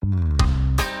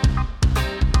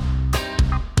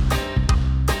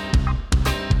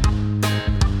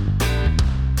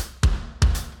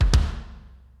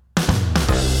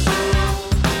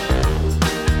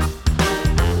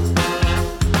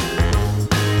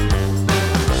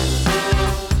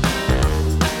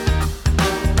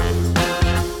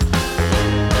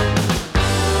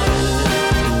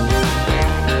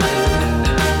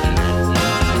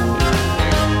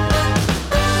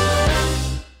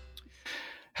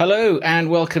Hello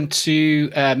and welcome to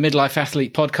Midlife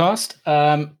Athlete Podcast.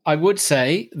 I would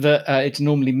say that it's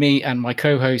normally me and my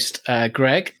co-host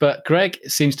Greg, but Greg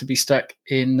seems to be stuck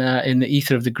in the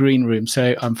ether of the green room,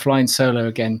 so I'm flying solo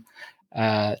again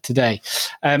today.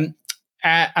 And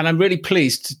I'm really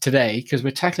pleased today because we're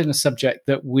tackling a subject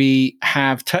that we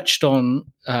have touched on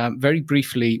very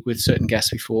briefly with certain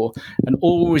guests before, and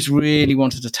always really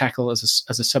wanted to tackle as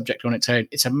a subject on its own.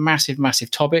 It's a massive, massive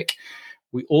topic.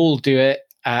 We all do it.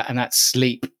 And that's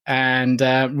sleep. And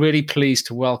really pleased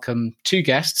to welcome two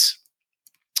guests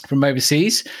from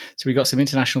overseas. So we've got some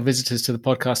international visitors to the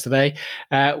podcast today.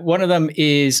 One of them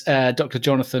is Dr.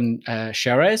 Jonathan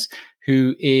Charez,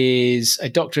 who is a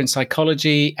doctor in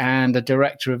psychology and a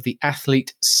director of the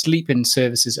Athlete Sleep-In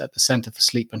Services at the Centre for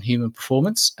Sleep and Human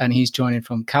Performance. And he's joining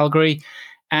from Calgary.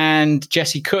 And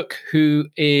Jesse Cook, who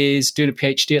is doing a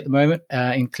PhD at the moment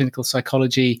in clinical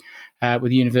psychology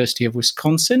with the University of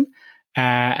Wisconsin.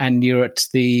 And you're at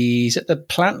is it the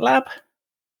Plant Lab?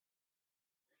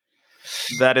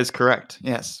 That is correct.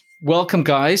 Yes. Welcome,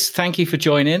 guys. Thank you for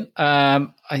joining.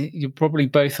 You're probably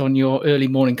both on your early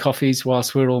morning coffees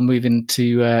whilst we're all moving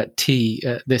to tea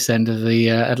at this end of the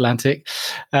Atlantic.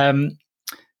 Thank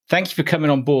you for coming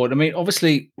on board. I mean,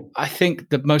 obviously, I think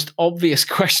the most obvious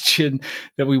question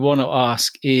that we want to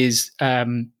ask is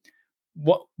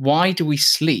why do we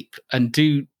sleep, and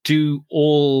do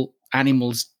all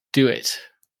animals do it,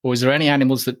 or is there any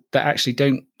animals that actually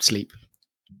don't sleep?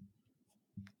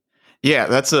 Yeah,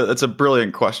 that's a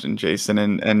brilliant question, Jason,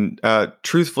 and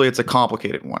truthfully, it's a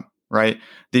complicated one, right?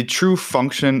 The true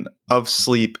function of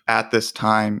sleep at this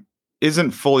time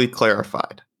isn't fully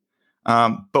clarified,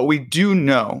 but we do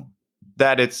know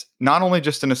that it's not only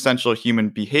just an essential human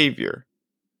behavior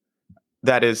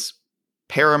that is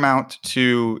paramount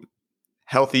to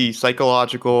healthy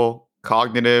psychological,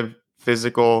 cognitive,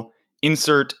 physical,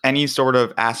 insert any sort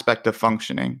of aspect of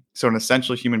functioning, so an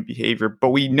essential human behavior. But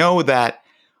we know that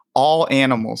all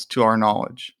animals, to our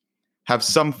knowledge, have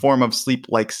some form of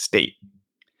sleep-like state.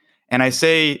 And I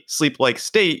say sleep-like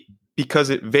state because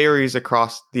it varies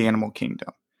across the animal kingdom.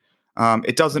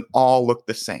 It doesn't all look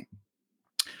the same.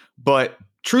 But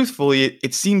truthfully,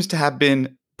 it seems to have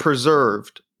been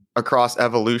preserved across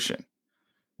evolution,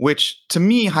 which to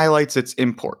me highlights its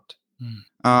import.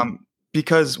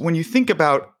 Because when you think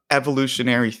about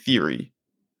evolutionary theory,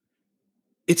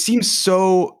 it seems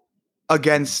so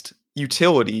against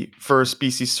utility for a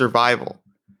species survival,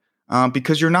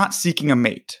 because you're not seeking a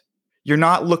mate, you're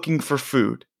not looking for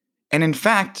food, and in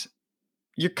fact,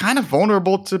 you're kind of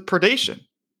vulnerable to predation.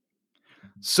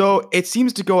 So it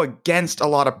seems to go against a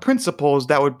lot of principles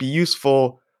that would be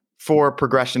useful for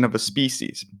progression of a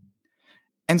species.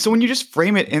 And so when you just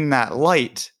frame it in that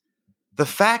light, the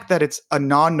fact that it's a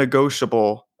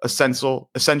non-negotiable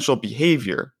essential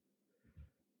behavior,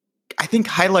 I think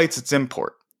highlights its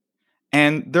import.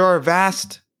 And there are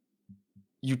vast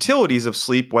utilities of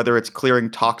sleep, whether it's clearing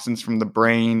toxins from the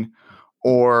brain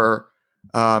or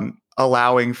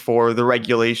allowing for the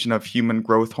regulation of human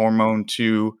growth hormone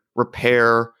to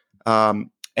repair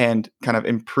and kind of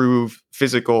improve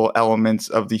physical elements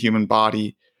of the human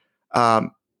body.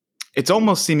 It's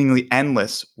almost seemingly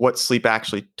endless what sleep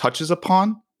actually touches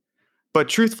upon. But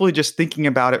truthfully, just thinking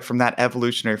about it from that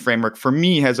evolutionary framework, for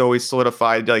me, has always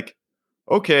solidified, like,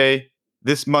 okay,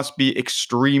 this must be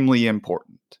extremely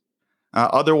important.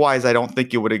 Otherwise, I don't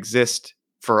think it would exist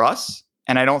for us.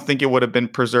 And I don't think it would have been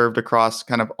preserved across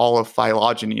kind of all of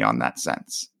phylogeny on that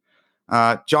sense.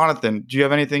 Jonathan, do you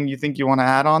have anything you think you want to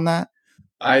add on that?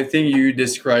 I think you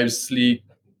describe sleep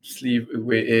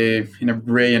in a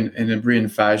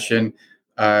brilliant fashion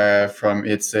from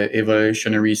its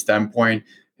evolutionary standpoint.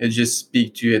 It just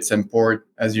speaks to its import,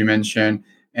 as you mentioned,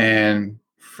 and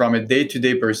from a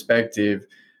day-to-day perspective,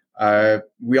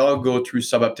 we all go through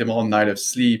suboptimal night of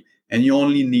sleep, and you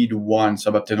only need one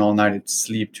suboptimal night of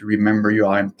sleep to remember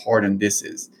how important this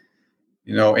is.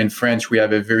 You know, in French, we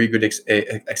have a very good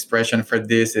expression for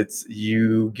this. It's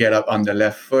you get up on the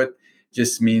left foot.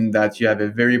 Just mean that you have a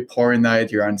very poor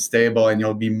night, you're unstable, and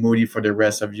you'll be moody for the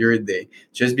rest of your day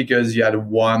just because you had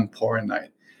one poor night.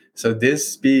 So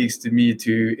this speaks to me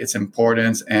to its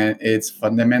importance and its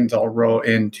fundamental role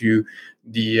into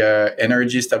the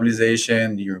energy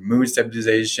stabilization, your mood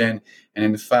stabilization, and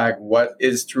in fact, what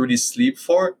is truly sleep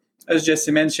for? As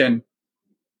Jesse mentioned,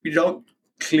 we don't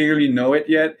clearly know it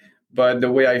yet, but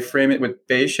the way I frame it with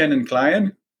patient and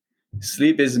client,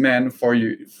 sleep is meant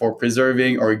for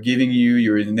preserving or giving you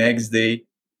your next day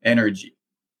energy.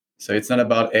 So it's not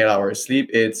about 8 hours sleep.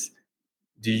 It's,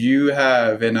 do you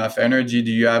have enough energy?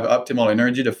 Do you have optimal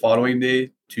energy the following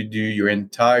day to do your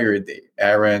entire day,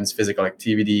 errands, physical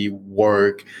activity,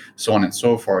 work, so on and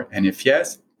so forth? And if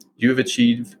yes, you've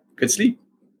achieved good sleep.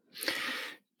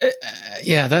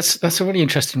 Yeah, that's a really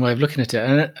interesting way of looking at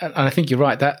it, and I think you're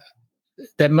right that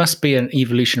there must be an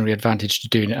evolutionary advantage to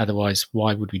doing it. Otherwise,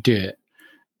 why would we do it?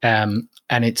 And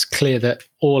it's clear that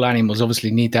all animals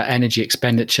obviously need that energy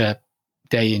expenditure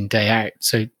day in, day out.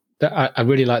 So I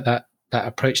really like that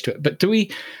approach to it. But do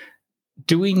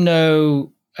we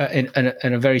know in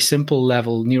a very simple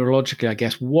level, neurologically, I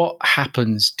guess, what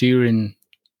happens during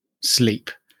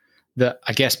sleep that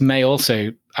I guess may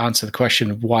also answer the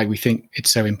question of why we think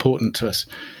it's so important to us?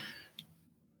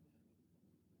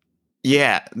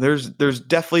 Yeah, there's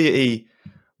definitely a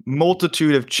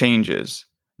multitude of changes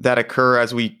that occur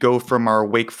as we go from our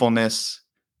wakefulness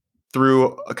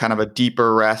through a kind of a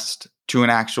deeper rest to an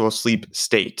actual sleep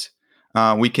state.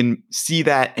 We can see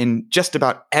that in just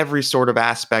about every sort of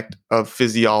aspect of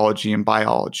physiology and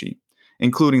biology,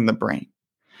 including the brain.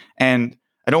 And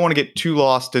I don't want to get too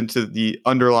lost into the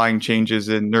underlying changes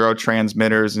in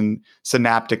neurotransmitters and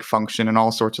synaptic function and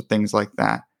all sorts of things like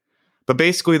that. But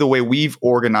basically, the way we've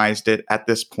organized it at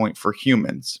this point for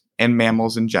humans and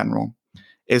mammals in general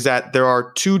is that there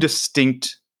are two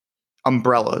distinct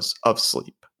umbrellas of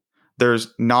sleep.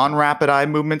 There's non-rapid eye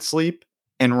movement sleep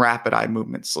and rapid eye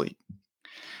movement sleep.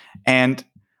 And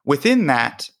within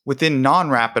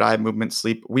non-rapid eye movement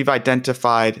sleep, we've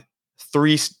identified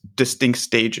three distinct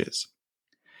stages.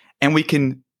 And we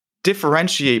can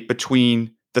differentiate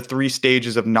between the three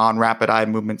stages of non-rapid eye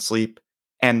movement sleep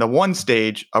and the one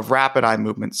stage of rapid eye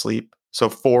movement sleep, so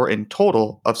 4 in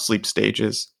total of sleep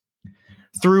stages,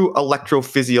 through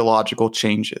electrophysiological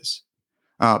changes,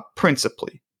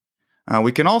 principally.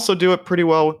 We can also do it pretty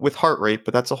well with heart rate,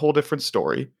 but that's a whole different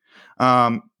story.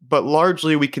 But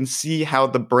largely, we can see how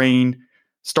the brain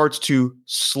starts to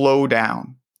slow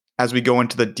down as we go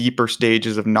into the deeper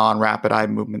stages of non-rapid eye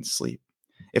movement sleep.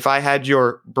 If I had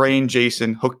your brain,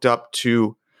 Jason, hooked up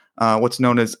to what's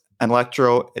known as an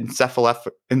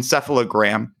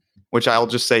electroencephalogram, which I'll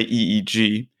just say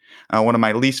EEG, one of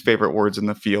my least favorite words in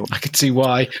the field. I can see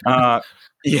why.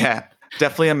 Yeah,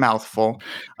 definitely a mouthful.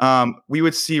 We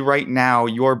would see right now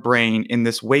your brain in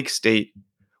this wake state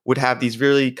would have these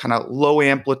really kind of low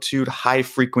amplitude, high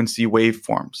frequency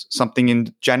waveforms,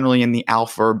 something generally in the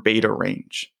alpha or beta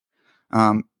range.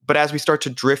 But as we start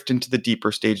to drift into the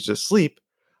deeper stages of sleep,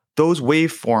 those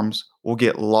waveforms will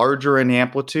get larger in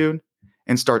amplitude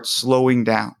and start slowing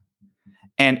down.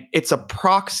 And it's a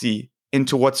proxy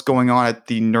into what's going on at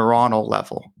the neuronal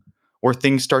level, where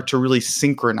things start to really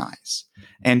synchronize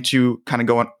and to kind of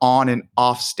go on and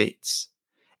off states.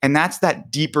 And that's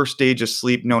that deeper stage of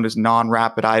sleep known as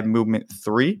non-rapid eye movement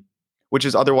 3, which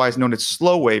is otherwise known as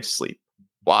slow wave sleep.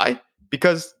 Why?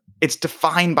 Because it's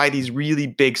defined by these really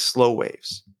big slow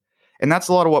waves. And that's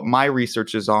a lot of what my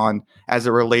research is on as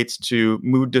it relates to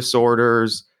mood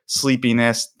disorders,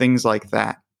 sleepiness, things like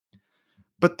that.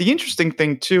 But the interesting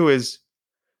thing too is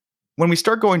when we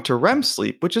start going to REM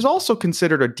sleep, which is also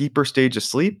considered a deeper stage of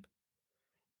sleep,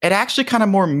 it actually kind of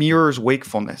more mirrors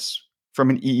wakefulness from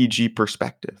an EEG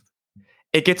perspective.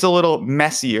 It gets a little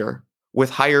messier with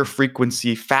higher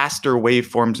frequency, faster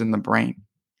waveforms in the brain.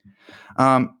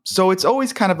 So it's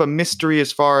always kind of a mystery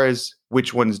as far as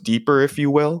which one's deeper, if you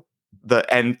will. The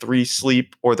N3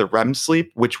 sleep or the REM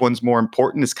sleep, which one's more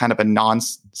important is kind of a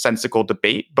nonsensical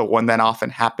debate, but one that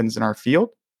often happens in our field.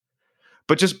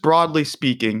 But just broadly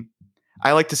speaking,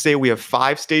 I like to say we have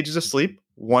 5 stages of sleep.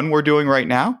 One we're doing right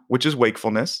now, which is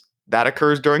wakefulness. That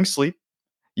occurs during sleep,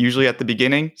 usually at the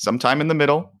beginning, sometime in the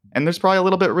middle, and there's probably a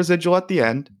little bit residual at the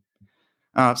end.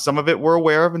 Some of it we're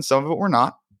aware of and some of it we're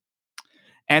not.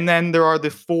 And then there are the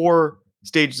 4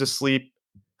 stages of sleep,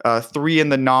 3 in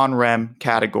the non-REM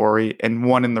category and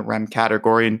 1 in the REM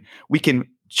category. And we can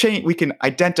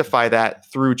identify that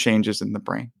through changes in the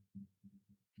brain.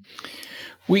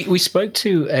 We spoke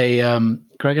to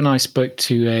Greg and I spoke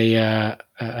to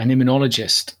an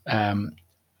immunologist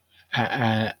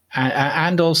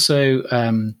and also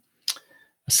a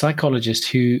psychologist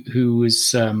who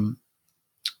was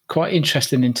quite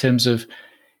interested in terms of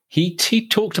he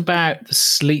talked about the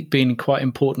sleep being quite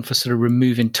important for sort of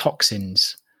removing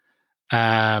toxins.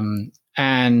 And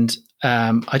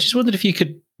I just wondered if you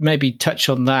could maybe touch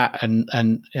on that and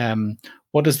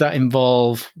what does that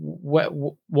involve?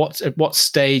 At what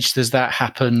stage does that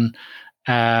happen?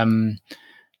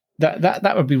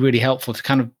 That would be really helpful to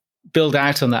kind of build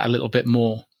out on that a little bit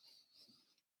more.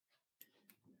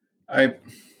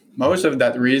 Most of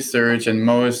that research and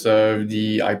most of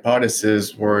the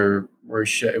hypotheses were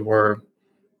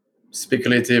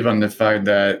speculative on the fact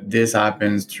that this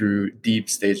happens through deep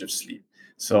stage of sleep.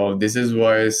 So this is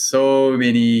why so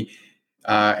many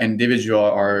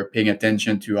individuals are paying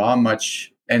attention to how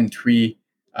much N3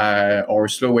 or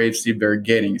slow wave sleep they're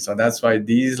getting. So that's why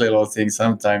these little things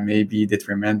sometimes may be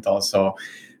detrimental. So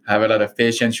I have a lot of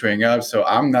patients showing up. So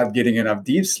I'm not getting enough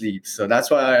deep sleep. So that's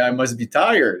why I must be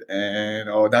tired. And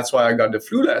that's why I got the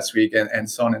flu last week, and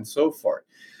so on and so forth.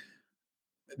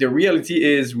 The reality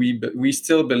is we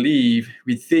still believe,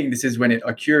 we think this is when it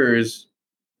occurs.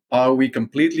 Are we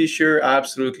completely sure?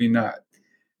 Absolutely not.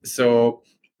 So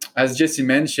as Jesse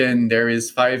mentioned, there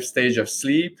is 5 stages of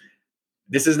sleep.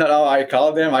 This is not how I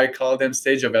call them. I call them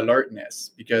stage of alertness,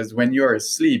 because when you're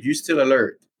asleep, you're still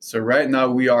alert. So right now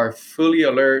we are fully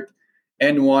alert.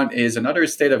 N1 is another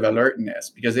state of alertness,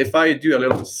 because if I do a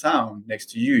little sound next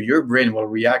to you, your brain will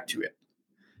react to it.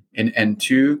 In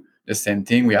N2, the same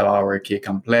thing. We have our K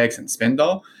complex and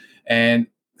spindle. And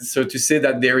so to say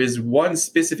that there is one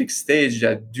specific stage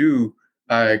that do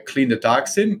clean the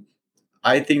toxin,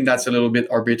 I think that's a little bit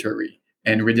arbitrary,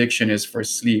 and reduction is for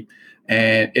sleep,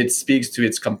 and it speaks to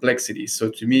its complexity. So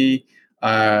to me,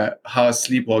 how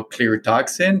sleep will clear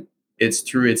toxin, it's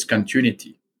through its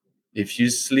continuity. If you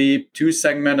sleep 2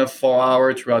 segments of 4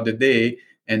 hours throughout the day,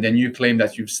 and then you claim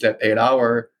that you've slept 8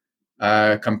 hours,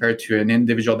 compared to an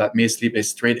individual that may sleep a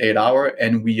straight 8 hours,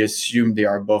 and we assume they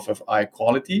are both of high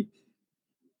quality,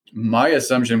 my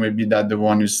assumption would be that the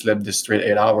one who slept the straight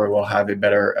 8 hours will have a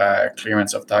better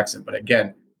clearance of toxin. But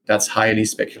again, that's highly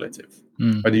speculative.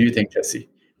 What do you think, Jesse?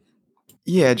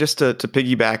 Yeah, just to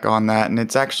piggyback on that, and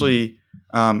it's actually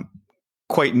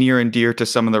quite near and dear to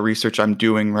some of the research I'm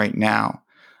doing right now.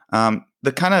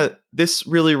 This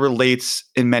really relates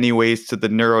in many ways to the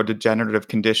neurodegenerative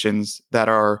conditions that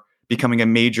are becoming a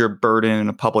major burden in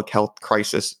a public health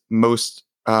crisis, most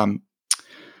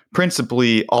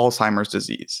principally Alzheimer's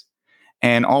disease.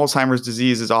 And Alzheimer's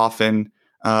disease is often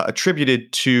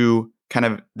attributed to kind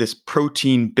of this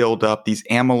protein buildup, these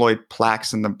amyloid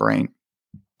plaques in the brain.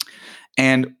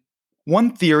 And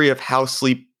one theory of how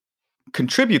sleep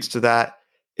contributes to that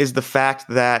is the fact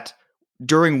that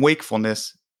during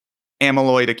wakefulness,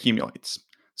 amyloid accumulates.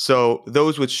 So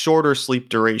those with shorter sleep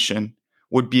duration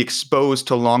would be exposed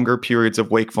to longer periods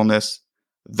of wakefulness,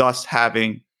 thus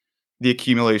having the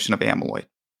accumulation of amyloid.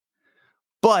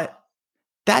 But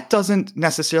that doesn't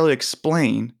necessarily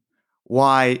explain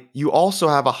why you also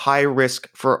have a high risk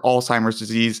for Alzheimer's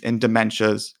disease and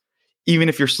dementias, even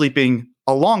if you're sleeping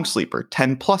a long sleeper,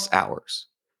 10 plus hours,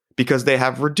 because they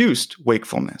have reduced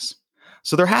wakefulness.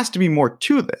 So there has to be more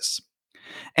to this.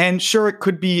 And sure, it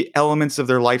could be elements of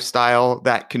their lifestyle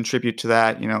that contribute to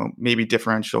that, maybe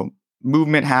differential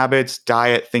movement habits,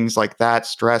 diet, things like that,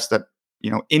 stress that,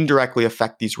 indirectly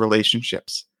affect these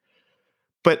relationships.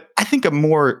 But I think a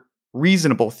more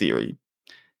reasonable theory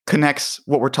connects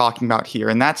what we're talking about here,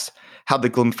 and that's how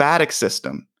the glymphatic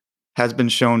system has been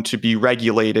shown to be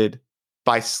regulated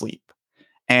by sleep.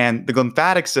 And the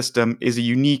glymphatic system is a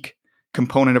unique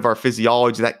component of our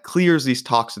physiology that clears these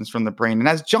toxins from the brain. And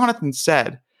as Jonathan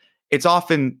said, it's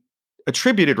often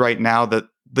attributed right now that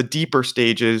the deeper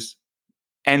stages,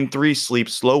 N3 sleep,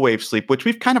 slow wave sleep, which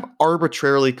we've kind of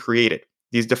arbitrarily created,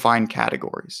 these defined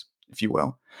categories, if you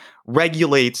will,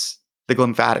 regulates the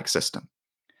glymphatic system.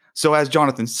 So as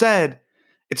Jonathan said,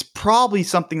 it's probably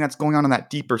something that's going on in that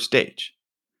deeper stage.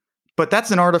 But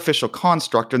that's an artificial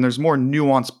construct, and there's more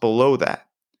nuance below that.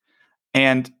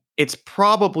 And it's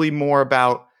probably more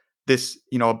about this,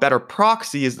 a better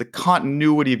proxy is the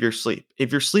continuity of your sleep.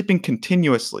 If you're sleeping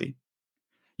continuously,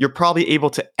 you're probably able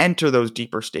to enter those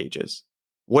deeper stages,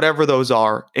 whatever those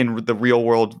are in the real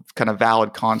world kind of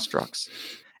valid constructs.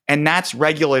 And that's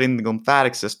regulating the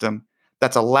glymphatic system,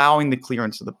 that's allowing the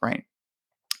clearance of the brain.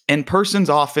 And persons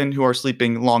often who are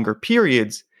sleeping longer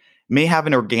periods may have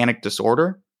an organic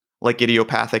disorder like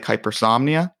idiopathic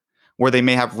hypersomnia, where they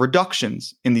may have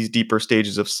reductions in these deeper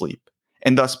stages of sleep,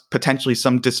 and thus potentially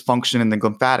some dysfunction in the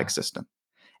glymphatic system.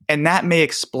 And that may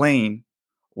explain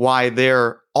why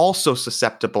they're also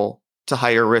susceptible to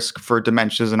higher risk for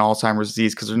dementias and Alzheimer's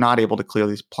disease, because they're not able to clear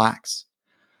these plaques.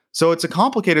 So it's a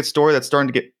complicated story that's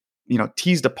starting to get,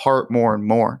 teased apart more and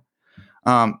more.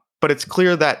 But it's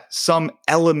clear that some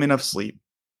element of sleep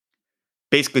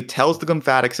basically tells the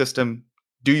glymphatic system,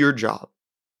 do your job.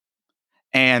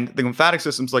 And the glymphatic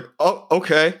system's like, oh,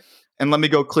 okay. And let me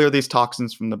go clear these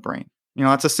toxins from the brain.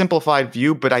 It's a simplified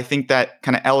view, but I think that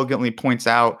kind of elegantly points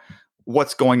out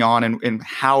what's going on and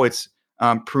how it's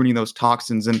pruning those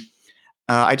toxins. And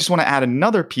I just want to add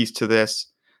another piece to this.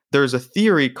 There's a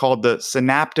theory called the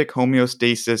synaptic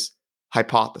homeostasis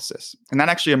hypothesis. And that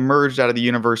actually emerged out of the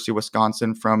University of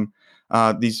Wisconsin from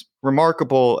these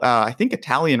remarkable, I think,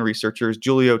 Italian researchers,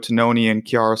 Giulio Tononi and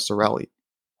Chiara Sorelli.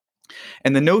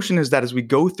 And the notion is that as we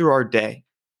go through our day,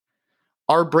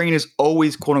 our brain is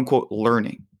always, quote unquote,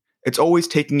 learning. It's always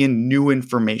taking in new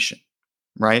information,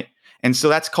 right? And so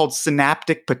that's called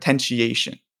synaptic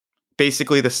potentiation.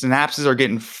 Basically, the synapses are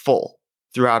getting full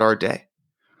throughout our day.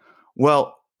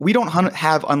 Well, we don't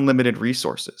have unlimited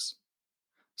resources.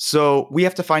 So we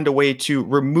have to find a way to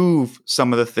remove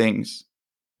some of the things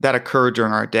that occur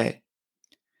during our day.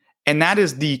 And that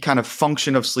is the kind of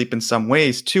function of sleep in some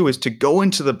ways, too, is to go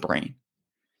into the brain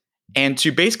and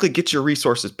to basically get your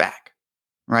resources back,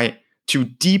 right? To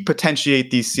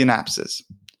depotentiate these synapses,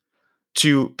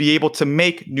 to be able to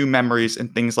make new memories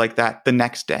and things like that the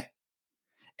next day.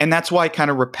 And that's why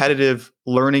kind of repetitive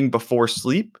learning before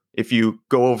sleep, if you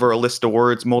go over a list of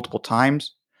words multiple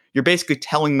times, you're basically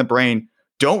telling the brain,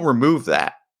 don't remove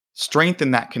that,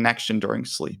 strengthen that connection during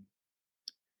sleep.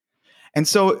 And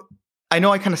so I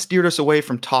know I kind of steered us away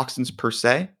from toxins per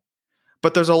se,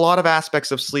 but there's a lot of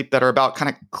aspects of sleep that are about kind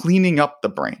of cleaning up the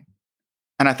brain.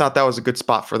 And I thought that was a good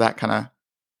spot for that kind of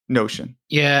notion.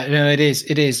 Yeah, no, it is.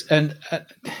 It is. And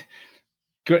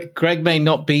Greg may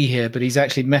not be here, but he's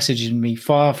actually messaging me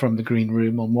far from the green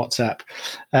room on WhatsApp,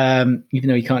 even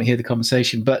though he can't hear the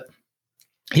conversation. But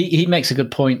he makes a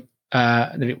good point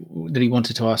that he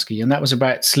wanted to ask you, and that was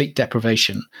about sleep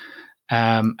deprivation.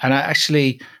 And I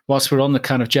actually, whilst we're on the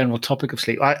kind of general topic of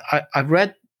sleep, I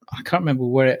read, I can't remember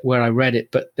where I read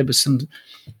it, but there was some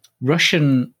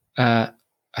Russian, I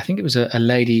think it was a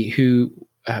lady who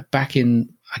back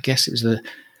in, I guess it was the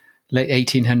late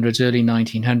 1800s, early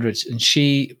 1900s, and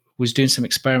she was doing some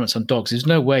experiments on dogs. There's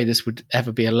no way this would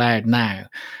ever be allowed now,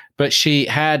 but she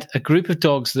had a group of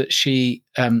dogs that she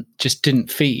just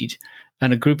didn't feed,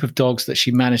 and a group of dogs that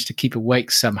she managed to keep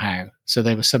awake somehow. So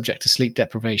they were subject to sleep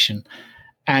deprivation.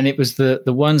 And it was the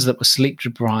ones that were sleep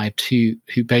deprived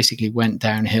who basically went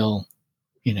downhill,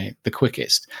 the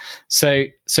quickest. So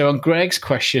on Greg's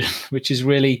question, which is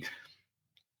really,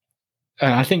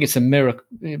 I think it's a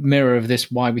mirror of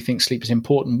this, why we think sleep is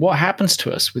important. What happens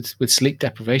to us with sleep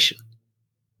deprivation?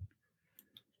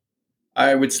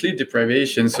 With sleep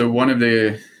deprivation, so one of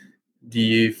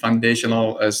the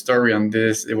foundational story on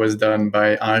this, it was done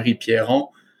by Henri Pierron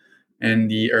in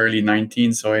the early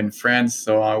 19th, so in France.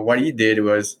 So what he did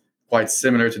was quite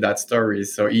similar to that story.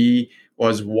 So he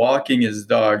was walking his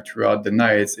dog throughout the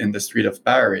nights in the street of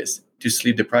Paris to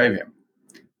sleep deprive him.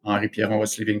 Henri Pierron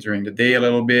was sleeping during the day a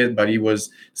little bit, but he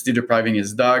was sleep depriving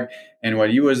his dog. And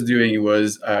what he was doing, he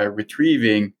was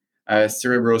retrieving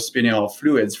cerebrospinal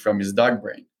fluids from his dog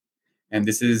brain. And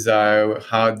this is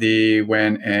how they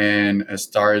went and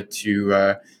started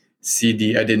to see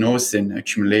the adenosine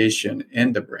accumulation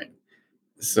in the brain.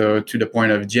 So to the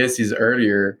point of Jesse's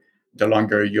earlier, the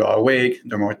longer you are awake,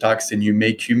 the more toxin you may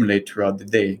accumulate throughout the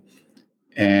day.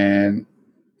 And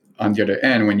on the other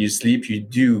end, when you sleep, you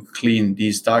do clean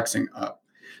these toxins up.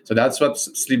 So that's what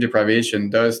sleep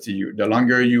deprivation does to you. The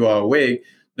longer you are awake,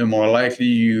 the more likely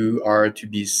you are to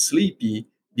be sleepy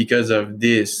because of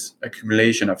this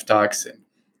accumulation of toxin.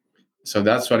 So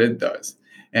that's what it does.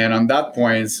 And on that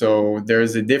point, so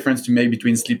there's a difference to make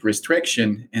between sleep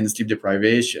restriction and sleep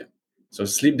deprivation. So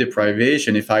sleep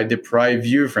deprivation, if I deprive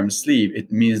you from sleep,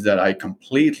 it means that I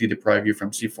completely deprive you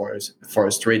from sleep for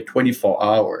a straight 24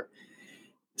 hour.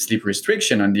 Sleep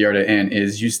restriction, on the other hand,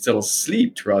 is you still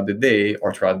sleep throughout the day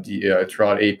or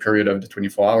throughout a period of the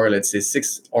 24 hour, let's say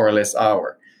 6 or less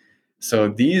hour. So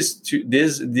this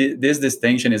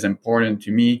distinction is important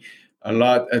to me.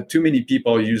 Too many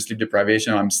people use sleep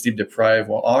deprivation. I'm sleep deprived.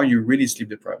 Well, are you really sleep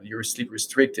deprived? You're sleep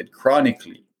restricted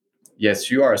chronically.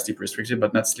 Yes, you are sleep restricted,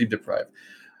 but not sleep deprived.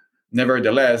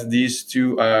 Nevertheless, these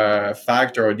two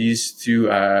factors, these two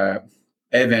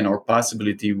event or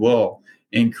possibility will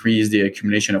increase the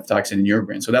accumulation of toxin in your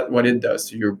brain. So that's what it does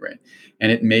to your brain.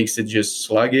 And it makes it just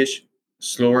sluggish,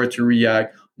 slower to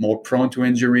react, more prone to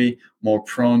injury, more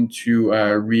prone to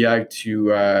react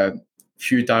to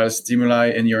futile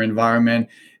stimuli in your environment.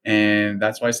 And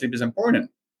that's why sleep is important.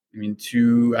 I mean,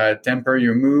 to temper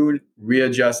your mood,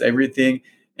 readjust everything,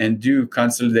 and do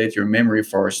consolidate your memory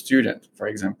for a student, for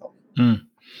example.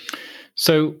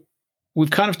 So we've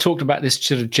kind of talked about this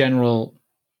sort of general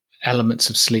elements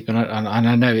of sleep, and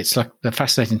I know it's like a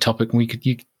fascinating topic,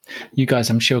 and you guys,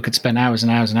 I'm sure, could spend hours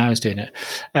and hours and hours doing it.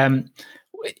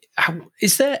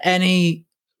 Is there any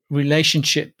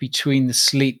relationship between the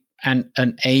sleep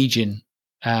and aging?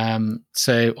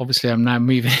 So obviously I'm now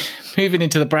moving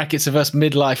into the brackets of us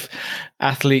midlife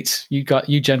athletes.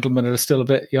 You gentlemen are still a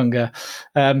bit younger.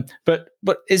 But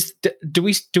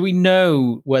do we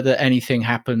know whether anything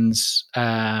happens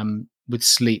with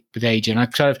sleep with aging.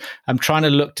 I'm trying to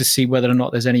look to see whether or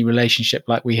not there's any relationship,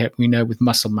 like we know with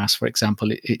muscle mass, for example,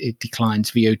 it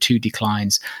declines, VO2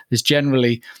 declines. There's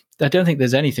generally, I don't think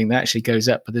there's anything that actually goes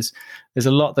up, but there's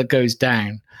a lot that goes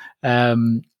down.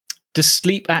 Does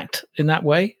sleep act in that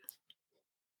way?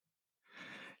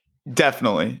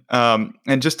 Definitely.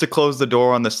 And just to close the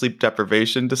door on the sleep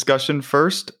deprivation discussion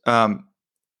first,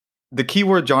 the key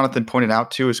word Jonathan pointed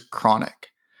out too is chronic.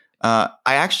 I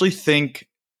actually think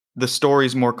the story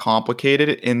is more complicated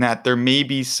in that there may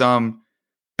be some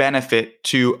benefit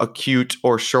to acute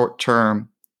or short-term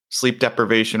sleep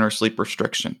deprivation or sleep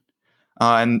restriction.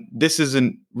 And this is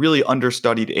a really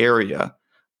understudied area,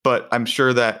 but I'm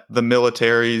sure that the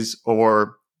militaries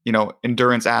or,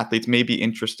 endurance athletes may be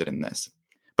interested in this.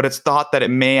 But it's thought that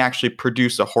it may actually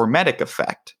produce a hormetic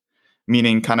effect,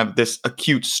 meaning kind of this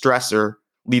acute stressor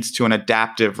leads to an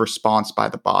adaptive response by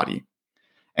the body.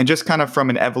 And just kind of from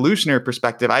an evolutionary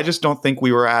perspective, I just don't think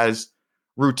we were as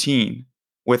routine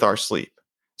with our sleep.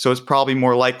 So it's probably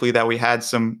more likely that we had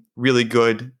some really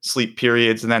good sleep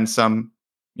periods and then some,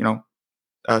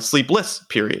 sleepless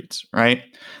periods, right?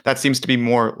 That seems to be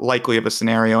more likely of a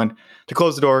scenario. And to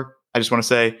close the door, I just want to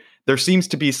say there seems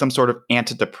to be some sort of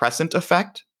antidepressant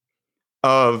effect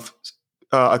of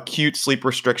acute sleep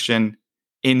restriction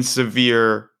in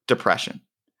severe depression.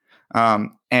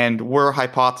 And we're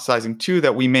hypothesizing too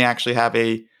that we may actually have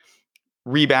a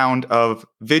rebound of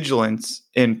vigilance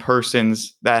in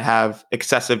persons that have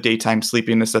excessive daytime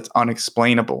sleepiness that's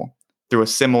unexplainable through a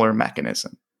similar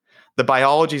mechanism. The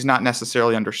biology is not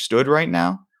necessarily understood right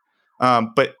now,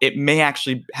 but it may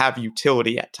actually have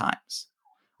utility at times.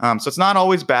 So it's not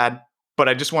always bad, but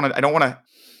I don't want to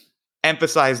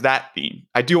emphasize that theme.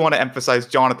 I do want to emphasize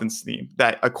Jonathan's theme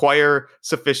that acquire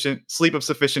sufficient sleep of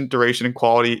sufficient duration and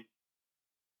quality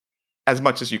as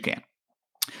much as you can.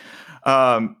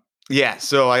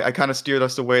 So I kind of steered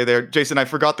us away there. Jason, I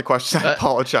forgot the question. I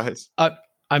apologize.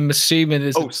 I'm assuming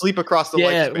there's sleep across the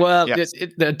lifespan. Well, yes.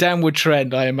 The downward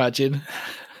trend, I imagine.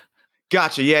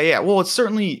 Gotcha. Yeah. Well, it's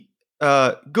certainly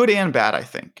good and bad, I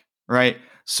think. Right.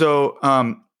 So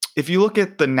if you look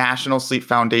at the National Sleep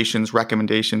Foundation's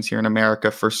recommendations here in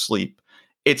America for sleep,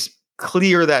 it's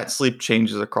clear that sleep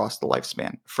changes across the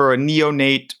lifespan. For a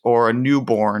neonate or a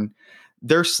newborn,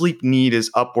 their sleep need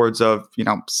is upwards of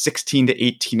 16 to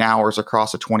 18 hours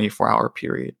across a 24-hour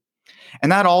period.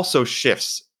 And that also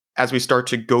shifts as we start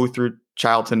to go through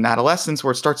childhood and adolescence,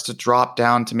 where it starts to drop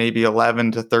down to maybe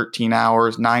 11 to 13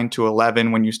 hours, 9 to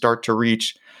 11 when you start to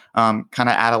reach kind of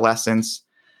adolescence.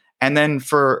 And then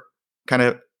for kind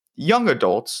of young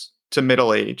adults to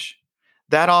middle age,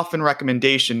 that often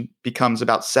recommendation becomes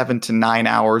about 7 to 9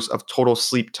 hours of total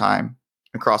sleep time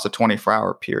across a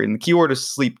 24-hour period. And the keyword is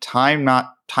sleep time,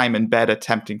 not time in bed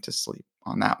attempting to sleep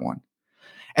on that one.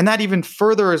 And that even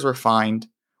further is refined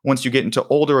once you get into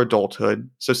older adulthood,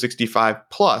 so 65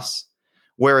 plus,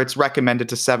 where it's recommended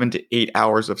to 7 to 8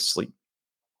 hours of sleep.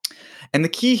 And the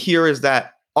key here is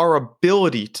that our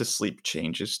ability to sleep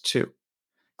changes too.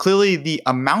 Clearly, the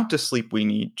amount of sleep we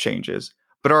need changes,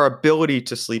 but our ability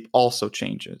to sleep also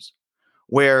changes,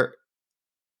 where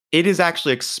it is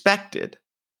actually expected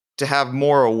to have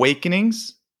more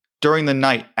awakenings during the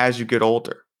night as you get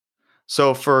older.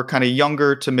 So for kind of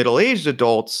younger to middle-aged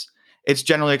adults, it's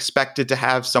generally expected to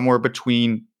have somewhere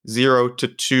between 0 to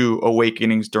 2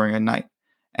 awakenings during a night.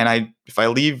 And if I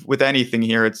leave with anything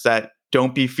here, it's that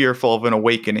don't be fearful of an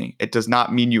awakening. It does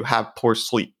not mean you have poor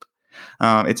sleep.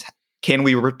 It's can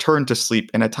we return to sleep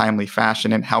in a timely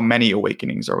fashion, and how many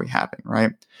awakenings are we having,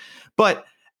 right? But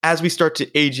as we start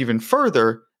to age even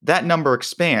further, that number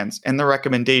expands, and the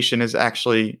recommendation is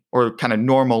actually, or kind of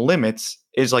normal limits,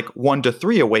 is like 1 to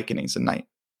 3 awakenings a night.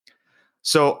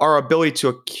 So our ability to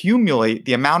accumulate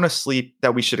the amount of sleep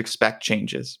that we should expect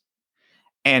changes.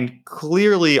 And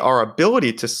clearly our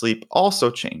ability to sleep also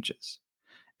changes.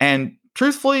 And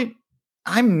truthfully,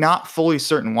 I'm not fully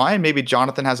certain why, and maybe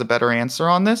Jonathan has a better answer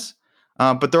on this.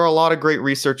 But there are a lot of great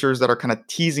researchers that are kind of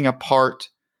teasing apart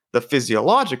the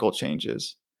physiological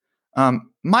changes.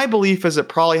 My belief is it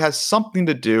probably has something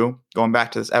to do, going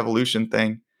back to this evolution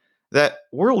thing, that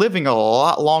we're living a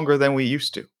lot longer than we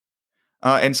used to.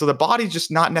 And so the body's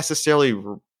just not necessarily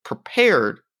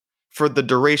prepared for the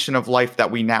duration of life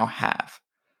that we now have.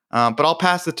 But I'll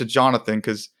pass it to Jonathan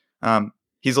because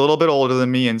he's a little bit older than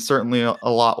me and certainly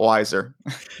a lot wiser.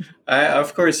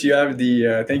 Of course, you have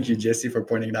the. Thank you, Jesse, for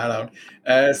pointing that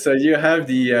out. So you have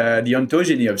the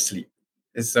ontogeny of sleep.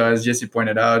 So as Jesse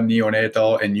pointed out,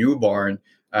 neonatal and newborn,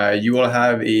 you will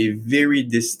have a very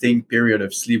distinct period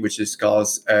of sleep, which is called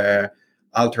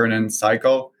alternate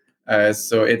cycle.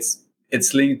 So it's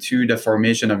it's linked to the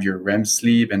formation of your REM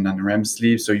sleep and non-REM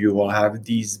sleep. So you will have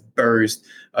these bursts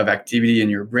of activity in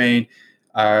your brain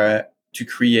to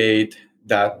create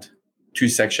that two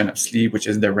section of sleep, which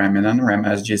is the REM and non-REM,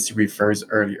 as JC refers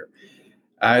earlier.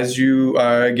 As you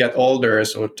get older,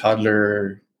 so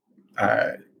toddler,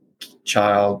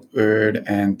 childhood,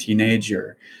 and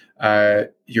teenager,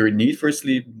 your need for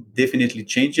sleep definitely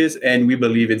changes, and we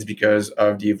believe it's because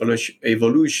of the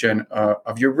evolution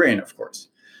of your brain, of course.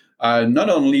 Not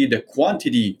only the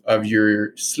quantity of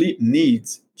your sleep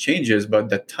needs changes, but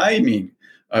the timing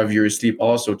of your sleep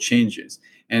also changes.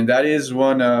 And that is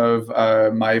one of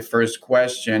my first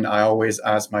question I always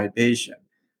ask my patient.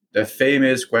 The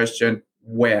famous question,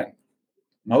 when?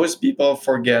 Most people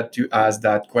forget to ask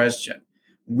that question.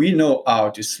 We know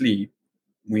how to sleep.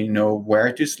 We know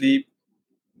where to sleep.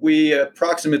 We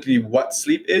approximately what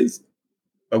sleep is,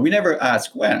 but we never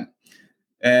ask when.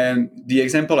 And the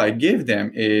example I give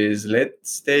them is,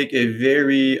 let's take a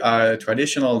very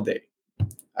traditional day.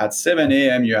 At 7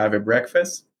 a.m., you have a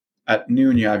breakfast. At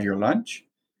noon, you have your lunch.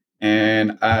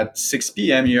 And at 6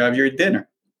 p.m., you have your dinner.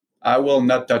 I will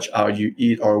not touch how you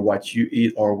eat or what you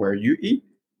eat or where you eat.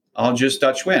 I'll just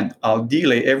touch when. I'll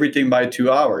delay everything by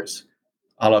 2 hours.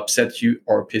 I'll upset you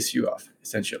or piss you off,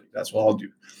 essentially. That's what I'll do.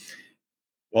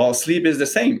 Well, sleep is the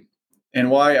same. And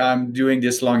why I'm doing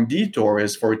this long detour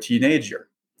is for teenager.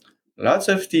 Lots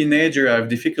of teenagers have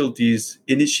difficulties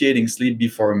initiating sleep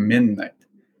before midnight.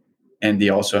 And they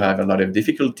also have a lot of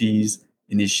difficulties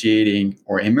initiating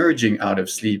or emerging out of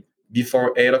sleep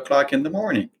before 8 o'clock in the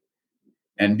morning.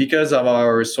 And because of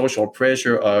our social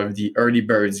pressure of the early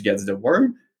birds gets the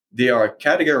worm, they are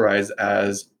categorized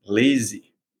as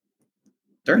lazy.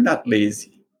 They're not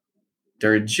lazy.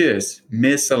 They're just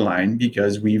misaligned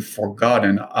because we've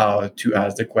forgotten how to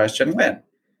ask the question when.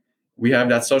 We have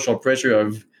that social pressure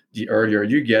of the earlier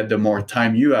you get, the more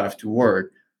time you have to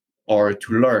work or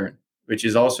to learn, which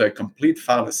is also a complete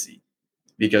fallacy,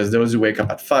 because those who wake up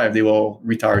at 5, they will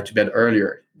retire to bed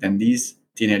earlier than these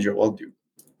teenagers will do.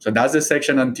 So that's the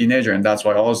section on teenager, and that's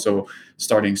why also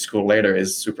starting school later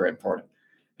is super important.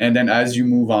 And then as you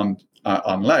move on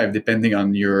life, depending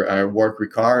on your work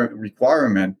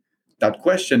requirement, that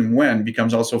question when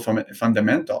becomes also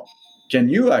fundamental. Can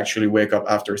you actually wake up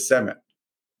after 7?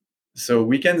 So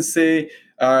we can say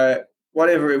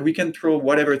whatever, we can throw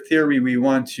whatever theory we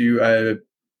want to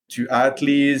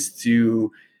athletes,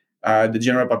 to the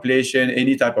general population,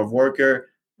 any type of worker.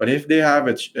 But if they have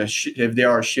if they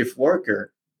are a shift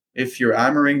worker, if you're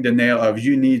hammering the nail of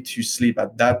you need to sleep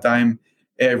at that time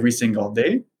every single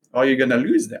day, or you're gonna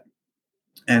lose them.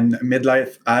 And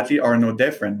midlife athletes are no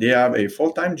different. They have a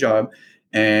full-time job,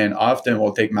 and often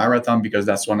will take marathon because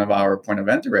that's one of our point of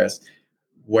interest.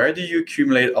 Where do you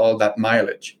accumulate all that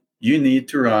mileage? You need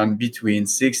to run between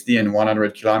 60 and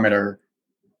 100 kilometers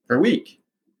per week.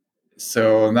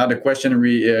 So now the question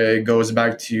goes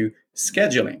back to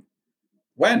scheduling.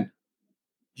 When?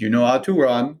 You know how to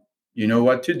run, you know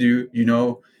what to do, you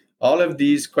know all of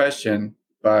these questions,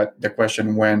 but the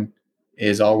question when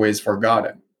is always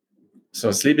forgotten.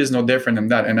 So sleep is no different than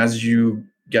that. And as you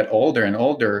get older and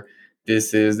older,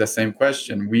 this is the same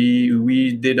question.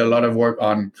 We did a lot of work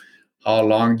on how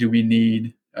long do we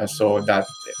need. So that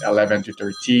 11 to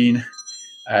 13,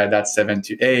 that's 7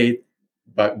 to 8.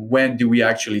 But when do we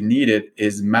actually need it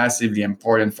is massively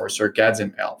important for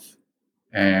circadian health.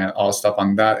 And I'll stop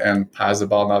on that and pass the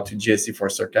ball now to JC for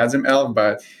circadian health.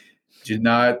 But did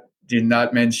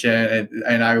not mention,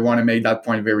 and I want to make that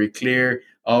point very clear.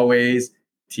 Always,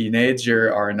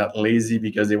 teenagers are not lazy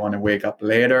because they want to wake up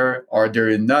later, or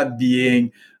they're not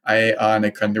being on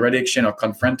a contradiction or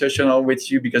confrontational with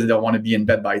you because they don't want to be in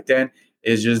bed by 10.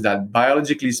 It's just that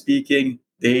biologically speaking,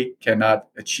 they cannot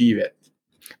achieve it.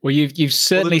 Well, you've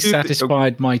certainly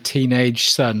satisfied my teenage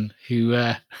son,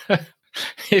 who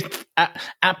it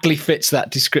aptly fits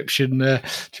that description,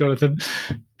 Jonathan.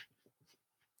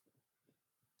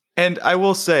 And I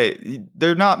will say,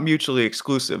 they're not mutually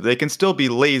exclusive. They can still be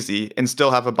lazy and still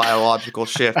have a biological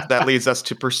shift that leads us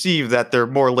to perceive that they're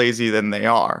more lazy than they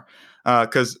are.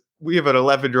 Because we have an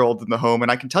 11-year-old in the home,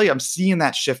 and I can tell you I'm seeing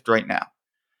that shift right now.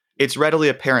 It's readily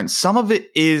apparent. Some of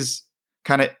it is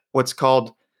kind of what's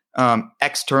called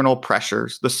external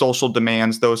pressures, the social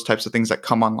demands, those types of things that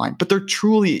come online. But there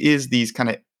truly is these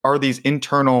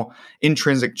internal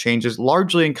intrinsic changes,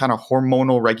 largely in kind of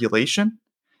hormonal regulation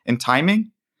and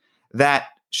timing, that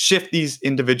shift these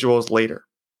individuals later.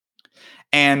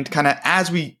 And kind of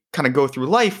as we kind of go through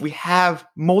life, we have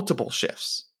multiple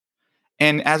shifts.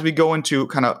 And as we go into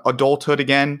kind of adulthood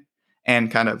again and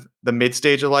kind of the mid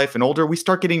stage of life and older, we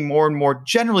start getting more and more,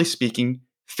 generally speaking,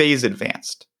 phase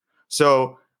advanced.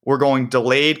 So we're going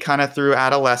delayed kind of through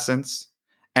adolescence,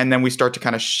 and then we start to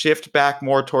kind of shift back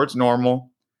more towards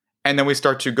normal, and then we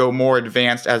start to go more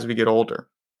advanced as we get older.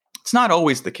 It's not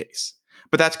always the case,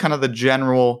 but that's kind of the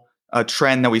general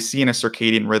trend that we see in a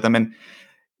circadian rhythm. And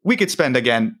we could spend,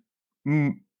 again,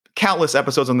 countless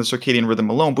episodes on the circadian rhythm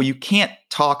alone, but you can't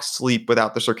talk sleep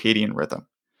without the circadian rhythm.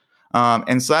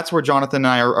 And so that's where Jonathan and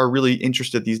I are really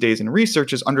interested these days in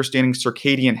research, is understanding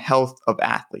circadian health of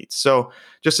athletes. So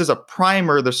just as a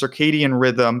primer, the circadian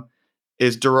rhythm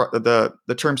is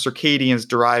the term circadian is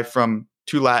derived from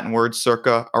two Latin words,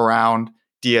 circa, around,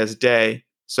 dies, day.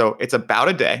 So it's about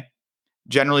a day.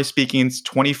 Generally speaking, it's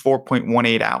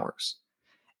 24.18 hours.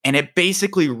 And it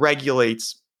basically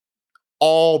regulates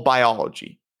all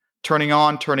biology, turning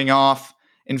on, turning off,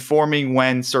 informing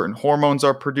when certain hormones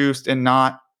are produced and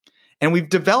not. And we've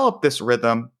developed this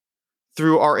rhythm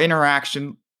through our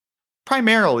interaction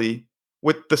primarily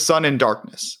with the sun and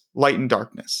darkness, light and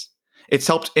darkness. It's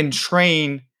helped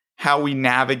entrain how we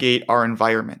navigate our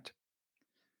environment.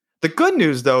 The good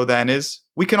news, though, then, is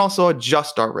we can also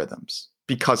adjust our rhythms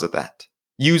because of that,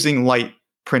 using light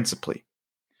principally.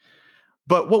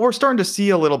 But what we're starting to see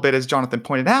a little bit, as Jonathan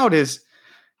pointed out, is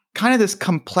kind of this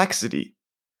complexity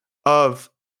of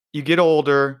you get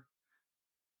older,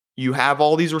 you have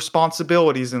all these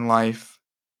responsibilities in life,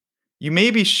 you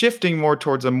may be shifting more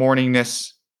towards a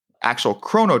morningness actual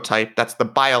chronotype. That's the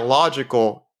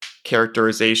biological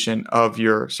characterization of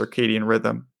your circadian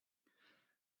rhythm.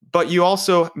 But you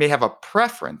also may have a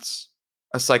preference,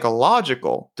 a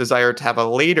psychological desire to have a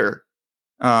later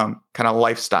kind of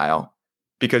lifestyle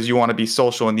because you want to be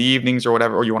social in the evenings or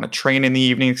whatever, or you want to train in the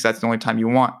evenings because that's the only time you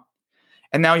want.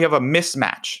 And now you have a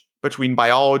mismatch between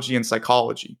biology and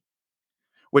psychology,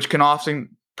 which can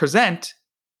often present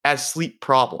as sleep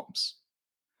problems.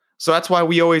 So that's why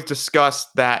we always discuss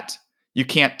that you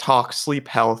can't talk sleep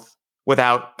health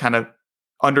without kind of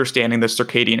understanding the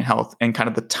circadian health and kind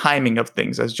of the timing of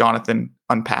things, as Jonathan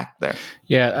unpacked there.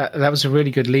 Yeah, that was a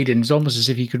really good lead in. It's almost as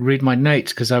if you could read my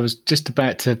notes, because I was just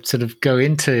about to sort of go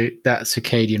into that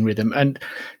circadian rhythm. And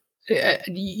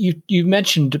you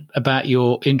mentioned about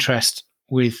your interest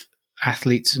with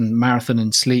athletes and marathon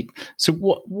and sleep. So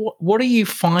what are you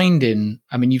finding?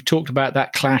 I mean, you've talked about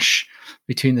that clash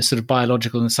between the sort of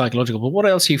biological and the psychological, but what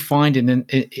else are you finding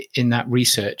in that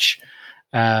research?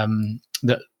 And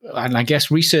I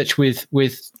guess research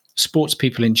with sports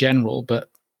people in general, but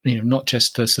not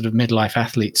just the sort of midlife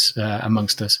athletes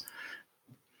amongst us.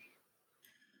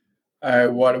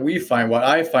 What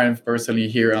I find personally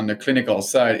here on the clinical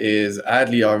side is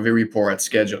athletes are very poor at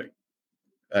scheduling.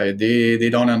 They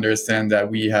don't understand that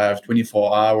we have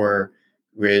 24 hours,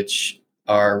 which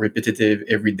are repetitive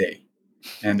every day.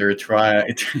 And they're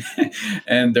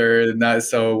not.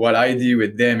 So what I do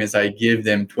with them is I give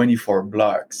them 24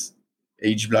 blocks.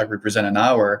 Each block represents an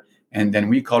hour, and then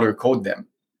we color code them.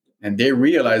 And they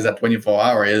realize that 24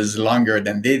 hours is longer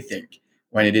than they think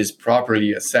when it is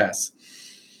properly assessed.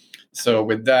 So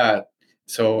with that,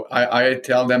 I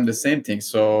tell them the same thing.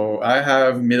 So I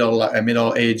have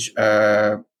middle-aged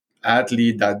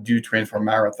athlete that do train for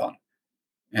marathon.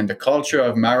 And the culture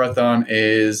of marathon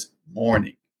is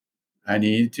morning. I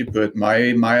need to put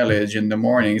my mileage in the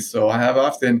morning. So I have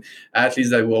often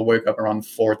athletes that will wake up around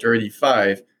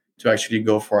 4:35 to actually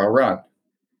go for a run.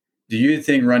 Do you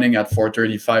think running at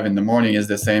 4:35 in the morning is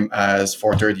the same as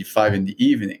 4:35 in the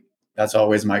evening? That's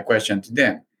always my question to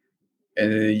them.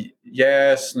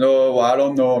 Yes, no, I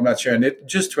don't know, I'm not sure. And it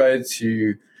just try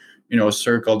to,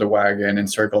 circle the wagon and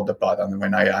circle the bottom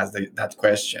when I ask that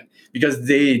question, because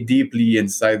they deeply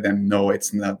inside them know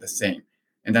it's not the same.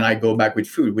 And then I go back with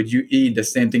food. Would you eat the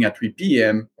same thing at 3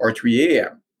 p.m. or 3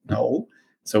 a.m.? No.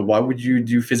 So why would you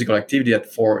do physical activity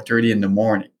at 4:30 in the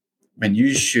morning when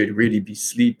you should really be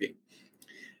sleeping?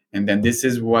 And then this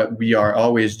is what we are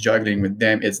always juggling with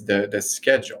them. It's the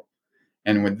schedule.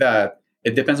 And with that,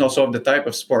 it depends also on the type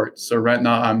of sport. So right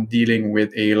now I'm dealing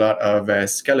with a lot of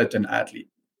skeleton athlete.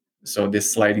 So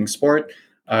this sliding sport,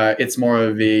 it's more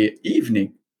of a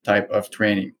evening type of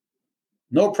training.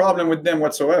 No problem with them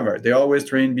whatsoever. They always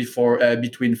train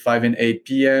between 5 and 8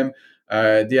 p.m.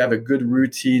 They have a good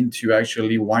routine to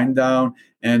actually wind down,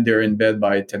 and they're in bed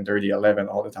by 10:30, 11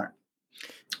 all the time.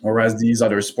 Whereas these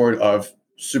other sport of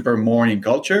super morning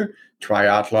culture,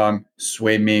 triathlon,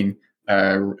 swimming,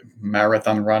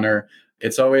 marathon runner,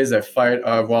 it's always a fight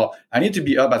of, well, I need to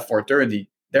be up at 4:30.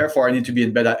 Therefore, I need to be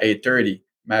in bed at 8:30.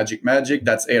 Magic,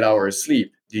 that's 8 hours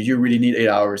sleep. Do you really need 8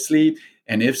 hours sleep?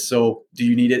 And if so, do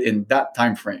you need it in that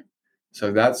time frame?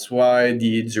 So that's why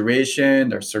the duration,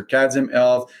 their circadian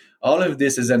health, all of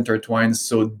this is intertwined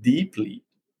so deeply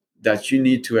that you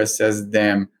need to assess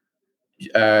them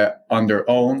on their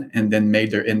own and then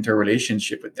make their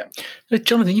interrelationship with them.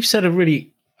 Jonathan, you've said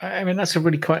that's a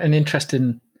really quite an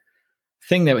interesting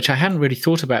thing there, which I hadn't really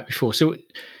thought about before. So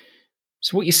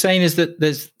what you're saying is that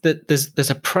there's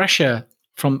a pressure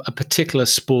from a particular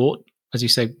sport, as you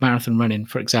say, marathon running,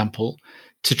 for example,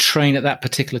 to train at that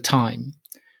particular time,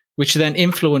 which then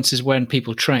influences when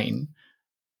people train.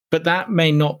 But that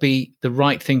may not be the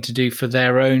right thing to do for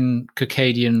their own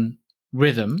circadian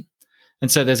rhythm.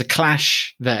 And so there's a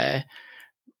clash there.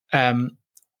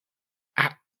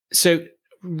 So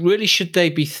really, should they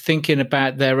be thinking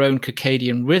about their own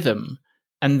circadian rhythm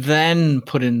and then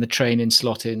putting the training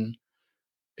slot in?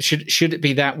 Should it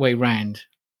be that way round?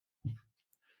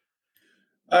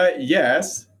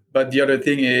 Yes, but the other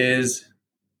thing is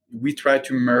we try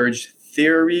to merge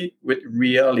theory with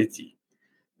reality.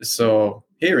 So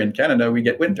here in Canada, we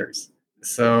get winters.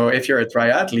 So if you're a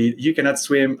triathlete, you cannot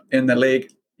swim in the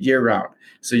lake year round.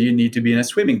 So you need to be in a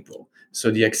swimming pool.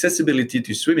 So the accessibility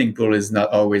to swimming pool is not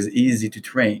always easy to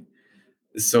train.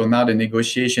 So now the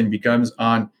negotiation becomes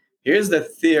on, here's the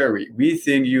theory. We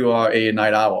think you are a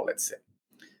night owl, let's say,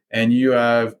 and you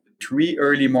have 3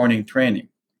 early morning training.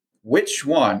 Which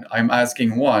one, I'm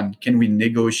asking one, can we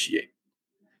negotiate?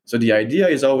 So the idea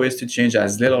is always to change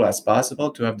as little as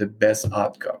possible to have the best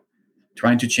outcome.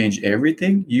 Trying to change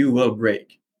everything, you will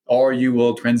break, or you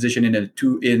will transition in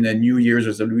a New Year's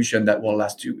resolution that will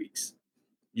last 2 weeks.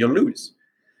 You'll lose.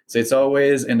 So it's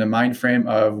always in the mind frame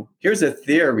of, here's a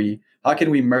theory, how can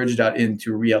we merge that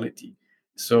into reality?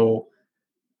 So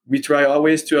we try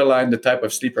always to align the type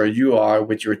of sleeper you are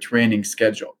with your training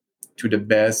schedule to the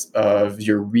best of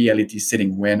your reality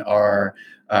sitting. When are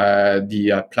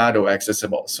the plateau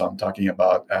accessible? So I'm talking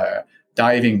about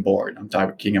diving board. I'm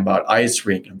talking about ice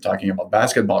rink. I'm talking about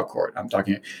basketball court. I'm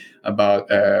talking about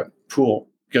pool.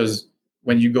 Because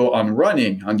when you go on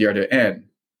running on the other end,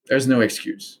 there's no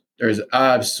excuse. There's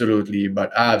absolutely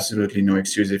no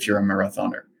excuse if you're a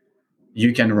marathoner.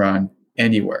 You can run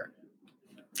anywhere.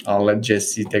 I'll let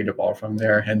Jesse take the ball from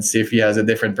there and see if he has a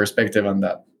different perspective on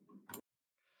that.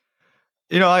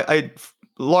 I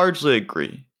largely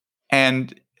agree.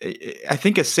 And I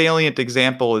think a salient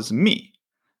example is me.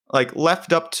 Like,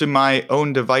 left up to my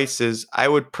own devices, I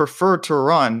would prefer to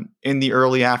run in the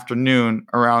early afternoon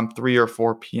around 3 or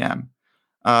 4 p.m.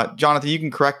 Jonathan, you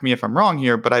can correct me if I'm wrong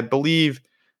here, but I believe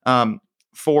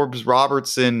Forbes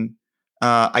Robertson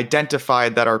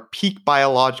identified that our peak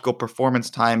biological performance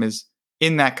time is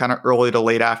in that kind of early to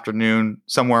late afternoon,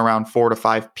 somewhere around 4 to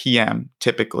 5 p.m.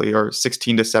 typically, or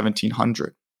 16 to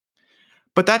 1700.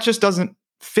 But that just doesn't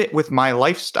fit with my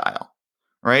lifestyle,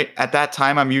 right? At that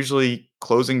time, I'm usually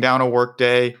closing down a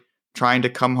workday, trying to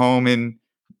come home and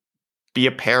be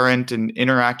a parent and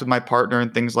interact with my partner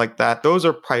and things like that. Those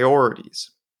are priorities.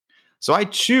 So I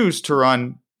choose to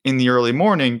run in the early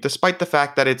morning, despite the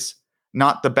fact that it's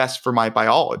not the best for my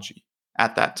biology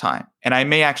at that time. And I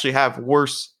may actually have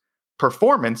worse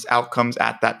performance outcomes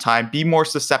at that time, be more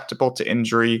susceptible to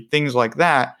injury, things like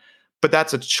that. But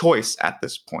that's a choice at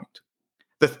this point.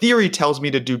 The theory tells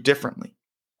me to do differently.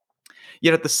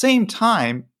 Yet at the same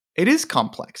time, it is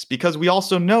complex because we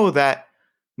also know that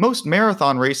most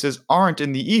marathon races aren't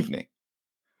in the evening.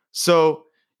 So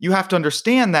you have to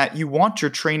understand that you want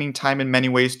your training time in many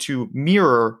ways to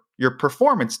mirror your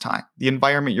performance time, the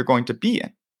environment you're going to be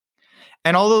in.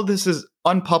 And although this is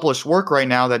unpublished work right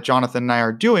now that Jonathan and I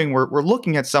are doing, we're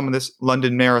looking at some of this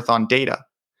London Marathon data.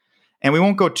 And we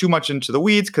won't go too much into the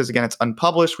weeds because, again, it's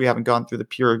unpublished. We haven't gone through the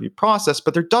peer review process,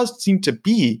 but there does seem to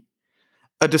be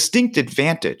a distinct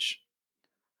advantage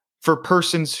for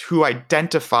persons who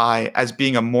identify as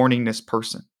being a morningness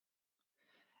person.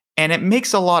 And it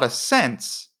makes a lot of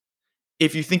sense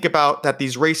if you think about that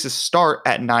these races start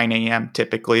at 9 a.m.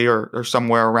 typically, or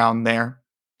somewhere around there.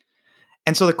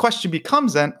 And so the question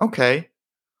becomes then, okay,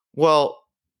 well,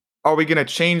 are we going to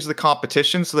change the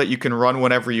competition so that you can run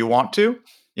whenever you want to?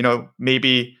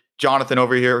 Maybe Jonathan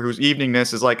over here, who's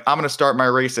eveningness, is like, I'm going to start my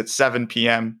race at 7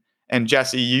 p.m. And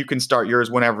Jesse, you can start yours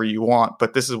whenever you want,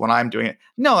 but this is when I'm doing it.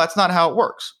 No, that's not how it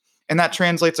works. And that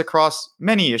translates across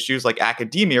many issues like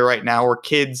academia right now, where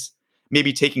kids may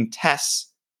be taking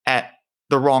tests at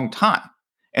the wrong time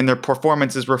and their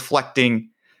performance is reflecting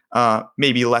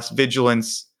maybe less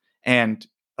vigilance and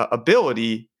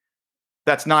ability.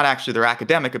 That's not actually their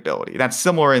academic ability. That's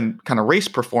similar in kind of race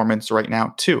performance right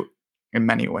now too, in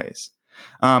many ways.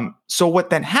 So what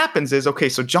then happens is, okay,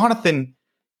 so Jonathan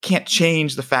can't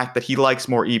change the fact that he likes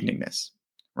more eveningness,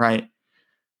 right?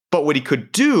 But what he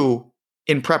could do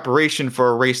in preparation for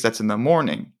a race that's in the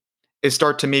morning is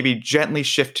start to maybe gently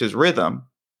shift his rhythm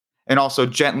and also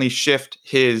gently shift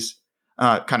his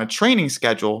kind of training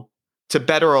schedule to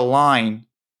better align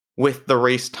with the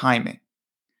race timing.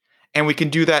 And we can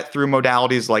do that through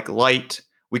modalities like light.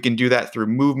 We can do that through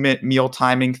movement, meal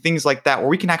timing, things like that, where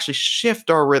we can actually shift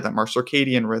our rhythm, our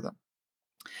circadian rhythm.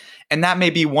 And that may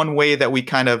be one way that we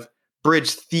kind of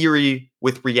bridge theory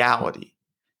with reality,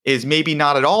 is maybe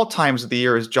not at all times of the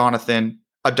year is Jonathan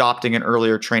adopting an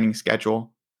earlier training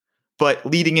schedule, but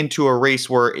leading into a race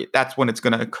where that's when it's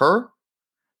going to occur.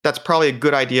 That's probably a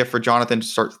good idea for Jonathan to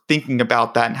start thinking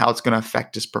about that and how it's going to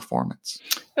affect his performance.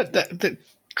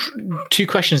 Two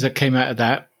questions that came out of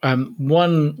that.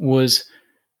 One was,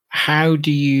 how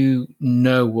do you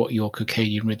know what your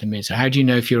circadian rhythm is? Or how do you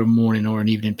know if you're a morning or an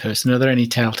evening person? Are there any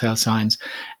telltale signs?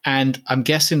 And I'm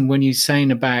guessing when you're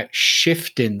saying about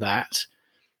shifting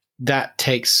that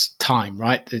takes time,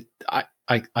 right?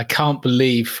 I can't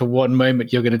believe for one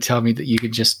moment you're going to tell me that you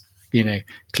can just,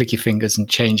 click your fingers and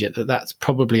change it. That's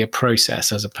probably a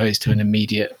process as opposed to an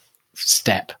immediate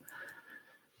step.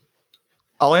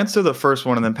 I'll answer the first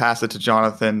one and then pass it to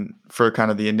Jonathan for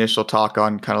kind of the initial talk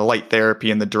on kind of light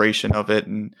therapy and the duration of it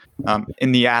and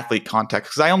in the athlete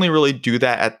context. Because I only really do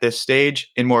that at this stage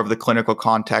in more of the clinical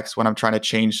context when I'm trying to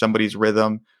change somebody's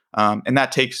rhythm. And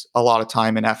that takes a lot of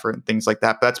time and effort and things like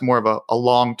that. But that's more of a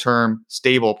long-term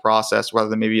stable process rather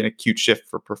than maybe an acute shift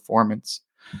for performance.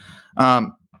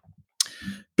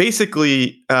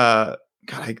 Basically, God,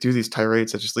 I do these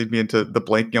tirades that just lead me into the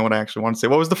blanking on what I actually want to say.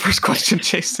 What was the first question,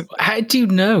 Jason? How do you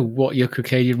know what your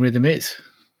circadian rhythm is?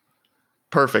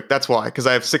 Perfect. That's why, because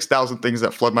I have 6,000 things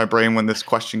that flood my brain when this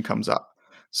question comes up.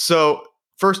 So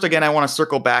first, again, I want to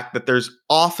circle back that there's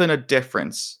often a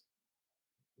difference.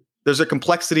 There's a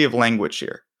complexity of language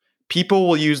here. People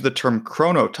will use the term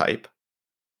chronotype,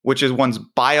 which is one's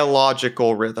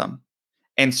biological rhythm,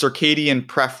 and circadian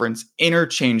preference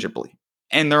interchangeably,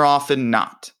 and they're often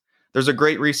not. There's a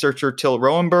great researcher, Till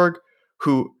Roenberg,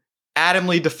 who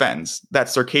adamantly defends that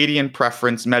circadian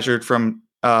preference measured from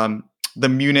the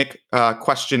Munich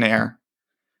questionnaire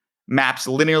maps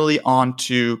linearly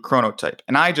onto chronotype.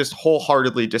 And I just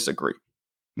wholeheartedly disagree.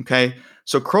 Okay,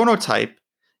 so chronotype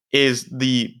is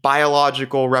the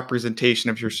biological representation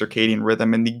of your circadian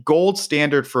rhythm. And the gold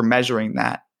standard for measuring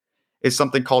that is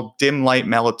something called dim light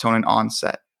melatonin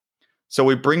onset. So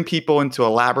we bring people into a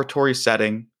laboratory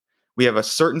setting. We have a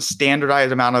certain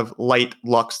standardized amount of light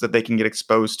lux that they can get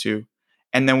exposed to.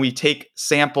 And then we take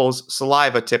samples,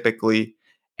 saliva typically,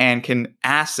 and can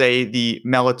assay the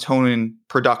melatonin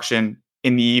production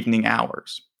in the evening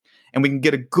hours. And we can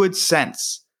get a good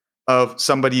sense of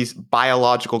somebody's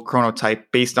biological chronotype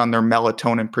based on their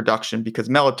melatonin production, because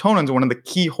melatonin is one of the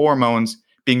key hormones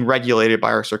being regulated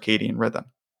by our circadian rhythm.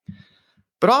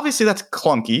 But obviously that's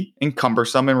clunky and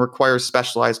cumbersome and requires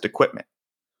specialized equipment.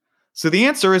 So the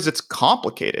answer is it's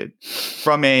complicated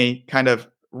from a kind of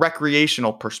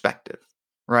recreational perspective,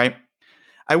 right?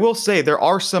 I will say there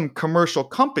are some commercial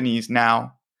companies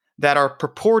now that are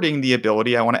purporting the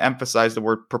ability, I want to emphasize the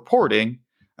word purporting,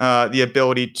 the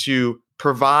ability to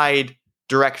provide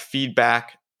direct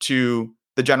feedback to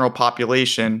the general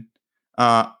population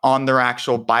on their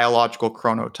actual biological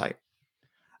chronotype.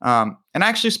 And I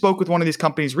actually spoke with one of these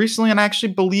companies recently, and I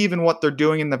actually believe in what they're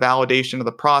doing in the validation of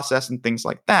the process and things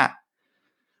like that.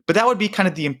 But that would be kind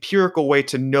of the empirical way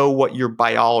to know what your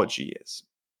biology is.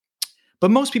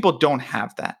 But most people don't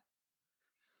have that.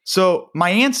 So my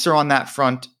answer on that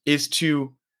front is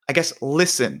to, I guess,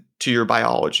 listen to your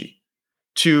biology.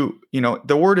 To,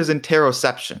 the word is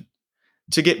interoception.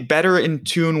 To get better in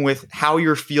tune with how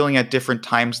you're feeling at different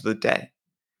times of the day.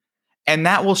 And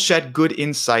that will shed good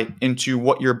insight into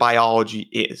what your biology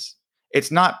is.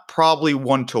 It's not probably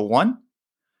one-to-one,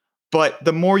 but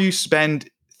the more you spend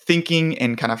thinking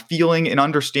and kind of feeling and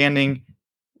understanding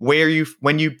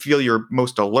when you feel you're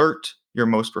most alert, you're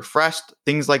most refreshed,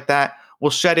 things like that, will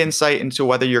shed insight into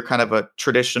whether you're kind of a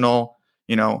traditional,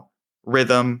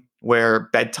 rhythm where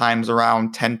bedtime's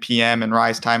around 10 p.m. and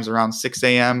rise time's around 6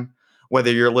 a.m.,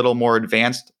 whether you're a little more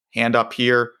advanced, hand up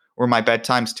here, where my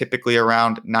bedtime's typically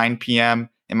around 9 p.m.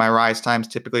 and my rise time's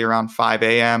typically around 5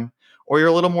 a.m., or you're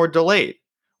a little more delayed,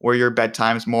 where your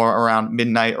bedtime's more around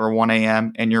midnight or 1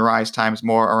 a.m. and your rise time's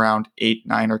more around 8,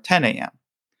 9, or 10 a.m.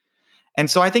 And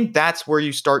so I think that's where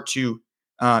you start to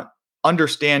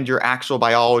understand your actual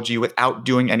biology without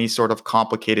doing any sort of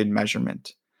complicated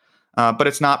measurement. But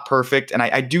it's not perfect. And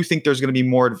I do think there's going to be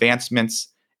more advancements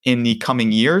in the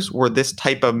coming years where this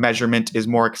type of measurement is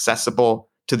more accessible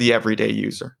to the everyday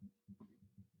user.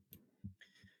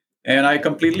 And I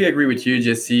completely agree with you,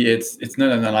 Jesse. It's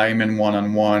not an alignment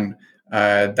one-on-one.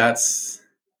 That's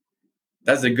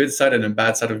the good side and the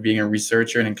bad side of being a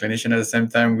researcher and a clinician at the same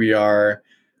time. We are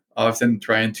often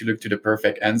trying to look to the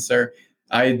perfect answer.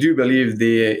 I do believe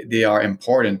they are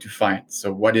important to find.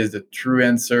 So what is the true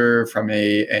answer from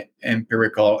a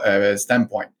empirical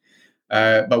standpoint?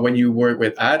 But when you work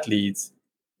with athletes,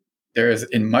 there's,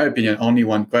 in my opinion, only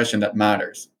one question that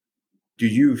matters. Do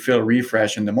you feel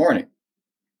refreshed in the morning?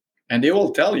 And they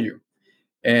will tell you.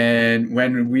 And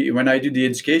when I do the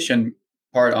education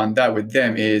part on that with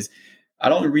them is, I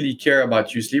don't really care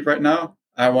about your sleep right now.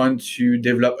 I want to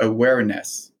develop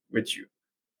awareness with you.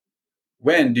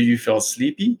 When do you feel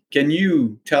sleepy? Can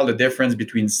you tell the difference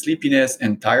between sleepiness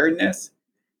and tiredness?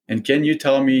 And can you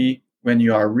tell me when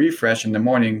you are refreshed in the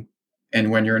morning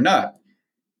and when you're not?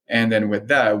 And then with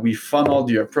that, we funnel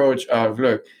the approach of,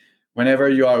 look, whenever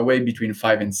you are awake between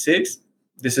 5 and 6,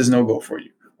 this is no go for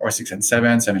you, or 6 and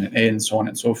 7, 7 and 8, and so on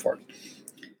and so forth.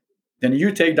 Then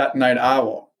you take that night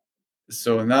owl.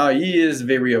 So now he is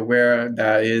very aware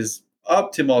that his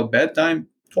optimal bedtime,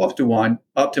 12 to 1,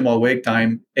 optimal wake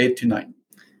time, 8 to 9.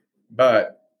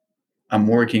 But I'm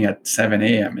working at 7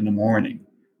 a.m. in the morning,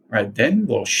 right? Then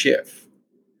we'll shift.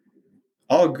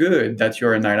 All good that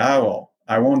you're a night owl.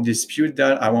 I won't dispute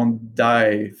that. I won't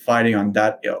die fighting on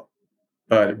that hill.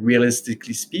 But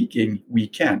realistically speaking, we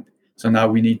can't. So now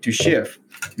we need to shift.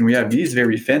 And we have these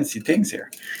very fancy things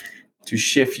here to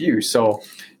shift you. So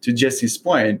to Jesse's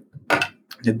point,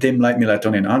 the dim light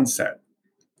melatonin onset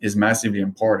is massively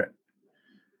important.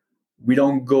 We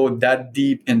don't go that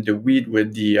deep in the weed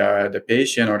with the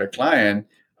patient or the client.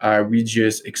 We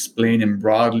just explain in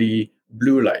broadly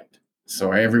blue light.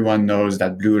 So everyone knows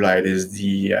that blue light is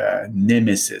the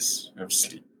nemesis of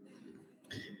sleep.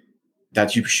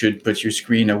 That you should put your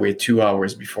screen away 2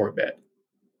 hours before bed.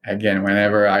 Again,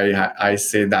 whenever I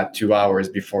say that 2 hours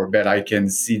before bed, I can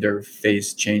see their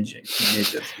face changing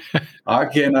immediately. How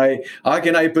can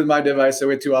I put my device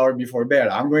away 2 hours before bed?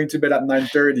 I'm going to bed at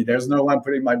 9:30. There's no one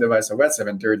putting my device away at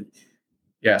 7:30.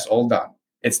 Yes, hold on.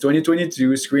 It's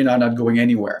 2022. Screen are not going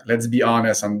anywhere. Let's be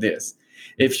honest on this.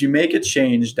 If you make a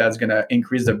change that's going to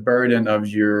increase the burden of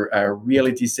your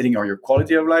reality sitting or your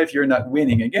quality of life, you're not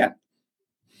winning again.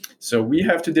 So we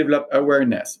have to develop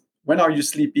awareness. When are you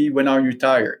sleepy? When are you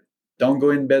tired? Don't go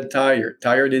in bed tired.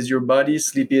 Tired is your body.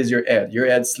 Sleepy is your head. Your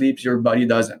head sleeps. Your body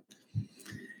doesn't.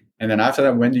 And then after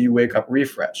that, when do you wake up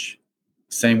refresh?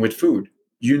 Same with food.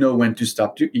 You know when to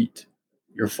stop to eat.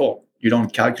 You're full. You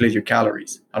don't calculate your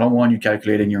calories. I don't want you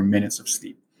calculating your minutes of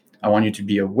sleep. I want you to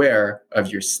be aware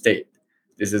of your state.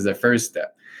 This is the first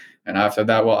step. And after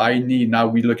that, now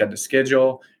we look at the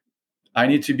schedule. I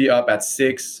need to be up at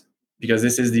 6 because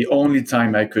this is the only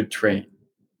time I could train.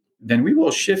 Then we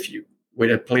will shift you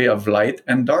with a play of light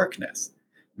and darkness.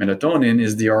 Melatonin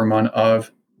is the hormone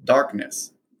of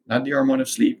darkness, not the hormone of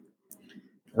sleep.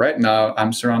 Right now,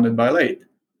 I'm surrounded by light.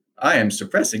 I am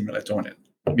suppressing melatonin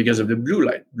because of the blue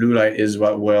light. Blue light is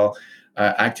what will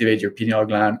activate your pineal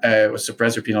gland,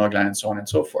 suppress your pineal gland, and so on and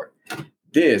so forth.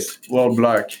 This will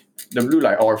block the blue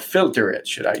light, or filter it,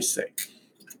 should I say.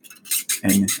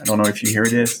 And I don't know if you hear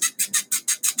this.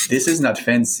 This is not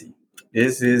fancy.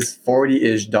 This is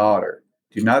 $40-ish.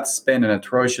 Do not spend an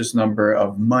atrocious number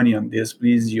of money on this,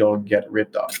 please. You'll get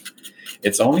ripped off.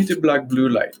 It's only to block blue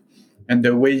light. And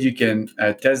the way you can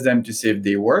test them to see if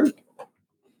they work,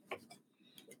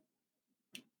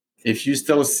 if you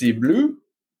still see blue,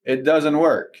 it doesn't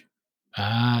work.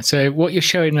 So what you're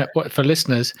showing for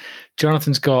listeners,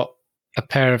 Jonathan's got a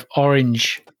pair of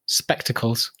orange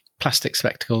spectacles, plastic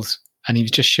spectacles, and he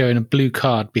was just showing a blue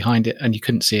card behind it and you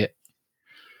couldn't see it.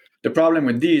 The problem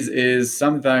with these is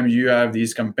sometimes you have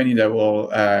these companies that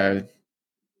will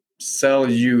sell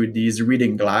you these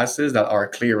reading glasses that are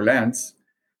clear lens.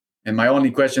 And my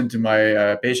only question to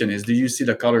my patient is, do you see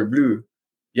the color blue?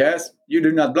 Yes, you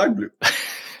do not block blue.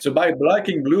 So by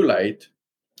blocking blue light,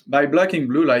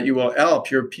 you will help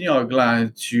your pineal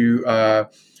gland to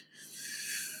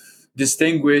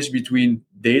distinguish between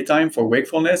daytime for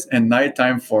wakefulness and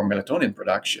nighttime for melatonin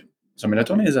production. So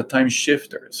melatonin is a time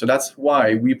shifter. So that's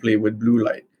why we play with blue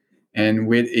light. And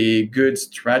with a good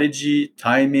strategy,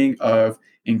 timing of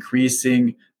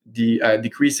decreasing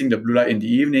the blue light in the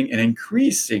evening and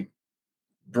increasing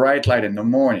bright light in the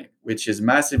morning, which is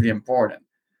massively important.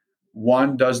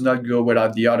 One does not go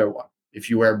without the other one. If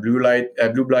you wear blue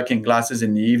blocking glasses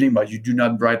in the evening, but you do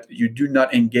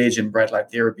not engage in bright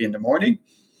light therapy in the morning,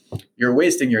 you're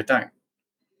wasting your time.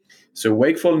 So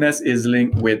wakefulness is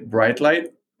linked with bright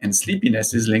light, and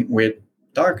sleepiness is linked with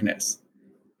darkness.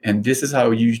 And this is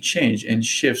how you change and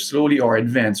shift slowly or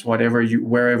advance wherever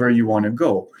you want to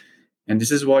go. And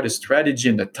this is why the strategy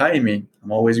and the timing,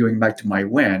 I'm always going back to my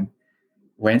when.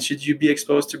 When should you be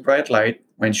exposed to bright light?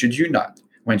 When should you not?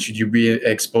 When should you be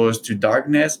exposed to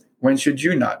darkness? When should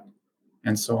you not?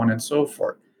 And so on and so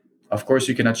forth. Of course,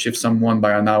 you cannot shift someone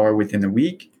by an hour within a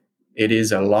week. It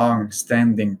is a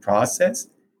long-standing process,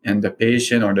 and the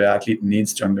patient or the athlete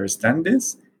needs to understand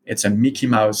this. It's a Mickey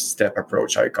Mouse step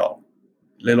approach, I call.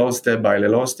 Little step by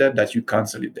little step that you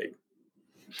consolidate.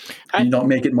 You don't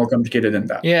make it more complicated than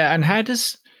that. Yeah, and how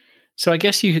does... So I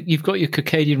guess you've got your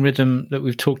circadian rhythm that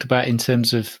we've talked about in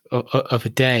terms of a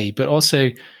day, but also,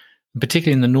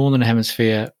 particularly in the northern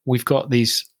hemisphere, we've got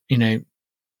these,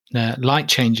 light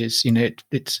changes.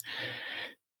 It's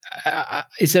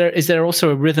is there also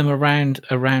a rhythm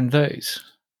around those?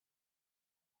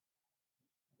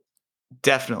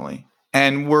 Definitely,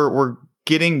 and we're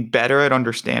getting better at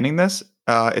understanding this.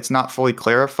 It's not fully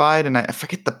clarified, and I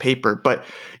forget the paper, but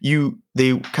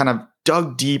they kind of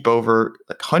dug deep over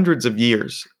like hundreds of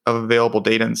years of available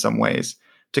data in some ways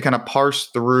to kind of parse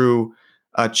through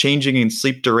changing in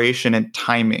sleep duration and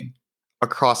timing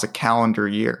across a calendar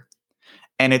year.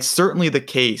 And it's certainly the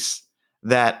case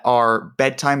that our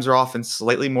bedtimes are often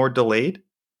slightly more delayed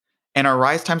and our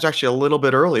rise times are actually a little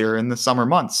bit earlier in the summer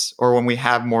months or when we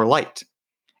have more light.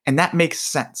 And that makes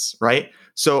sense, right?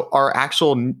 So our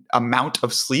actual amount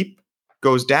of sleep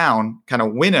goes down, kind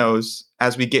of winnows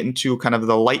as we get into kind of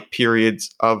the light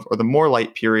periods or the more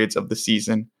light periods of the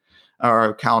season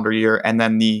or calendar year, and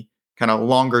then the kind of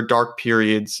longer dark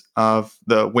periods of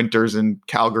the winters in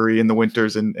Calgary and the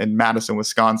winters in Madison,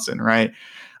 Wisconsin, right?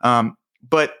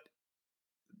 But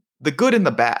the good and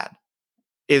the bad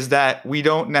is that we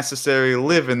don't necessarily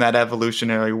live in that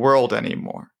evolutionary world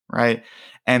anymore, right?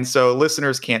 And so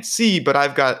listeners can't see, but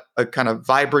I've got a kind of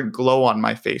vibrant glow on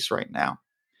my face right now.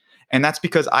 And that's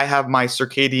because I have my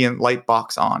circadian light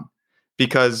box on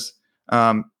because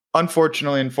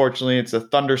unfortunately, it's a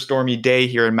thunderstormy day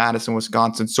here in Madison,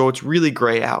 Wisconsin. So it's really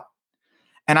gray out.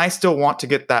 And I still want to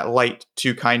get that light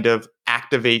to kind of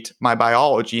activate my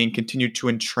biology and continue to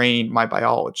entrain my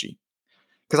biology.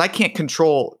 Because I can't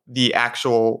control the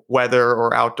actual weather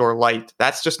or outdoor light.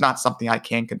 That's just not something I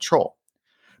can control.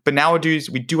 But nowadays,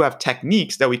 we do have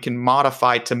techniques that we can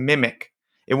modify to mimic.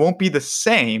 It won't be the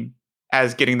same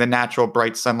as getting the natural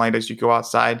bright sunlight as you go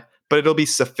outside, but it'll be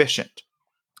sufficient.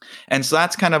 And so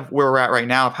that's kind of where we're at right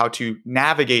now of how to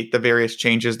navigate the various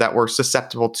changes that we're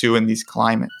susceptible to in these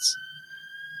climates.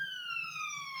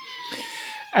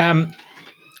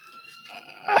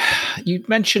 You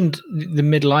mentioned the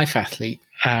midlife athlete,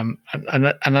 and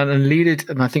alluded,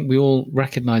 and I think we all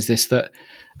recognize this, that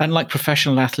unlike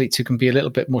professional athletes who can be a little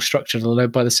bit more structured, although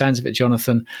by the sounds of it,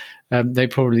 Jonathan, they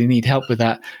probably need help with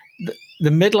that. The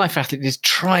midlife athlete is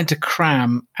trying to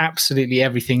cram absolutely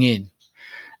everything in.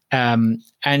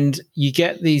 And you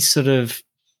get these sort of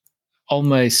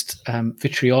almost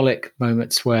vitriolic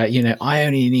moments where, I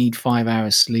only need 5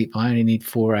 hours sleep. I only need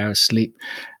 4 hours sleep.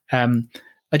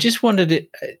 I just wondered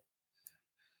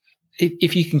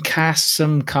if you can cast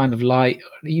some kind of light,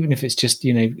 even if it's just,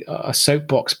 a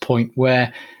soapbox point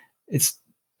where it's,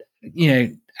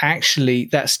 actually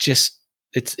that's just,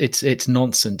 it's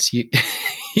nonsense.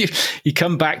 You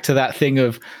come back to that thing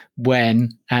of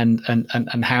when and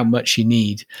how much you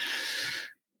need.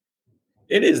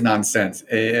 It is nonsense,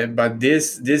 but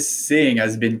this saying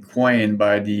has been coined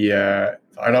by the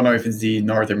I don't know if it's the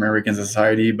North American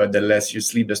Society, but the less you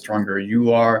sleep, the stronger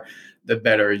you are, the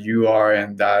better you are,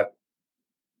 and that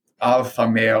alpha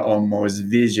male almost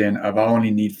vision of I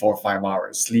only need 4 or 5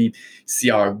 hours sleep, see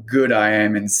how good I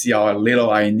am, and see how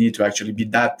little I need to actually be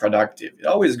that productive. It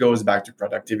always goes back to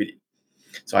productivity.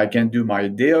 So I can do my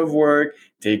day of work,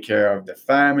 take care of the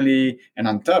family, and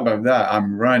on top of that,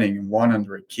 I'm running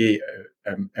 100K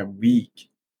a week.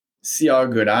 See how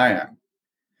good I am.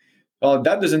 Well,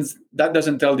 that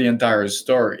doesn't tell the entire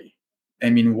story. I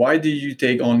mean, why do you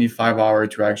take only 5 hours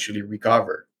to actually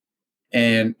recover?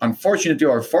 And unfortunately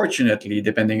or fortunately,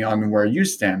 depending on where you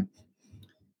stand,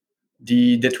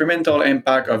 the detrimental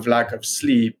impact of lack of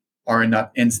sleep are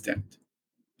not instant.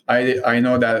 I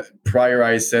know that prior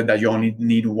I said that you only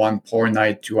need one poor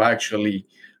night to actually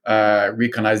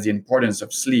recognize the importance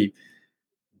of sleep.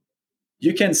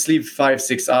 You can sleep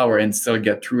 5-6 hours and still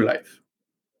get through life.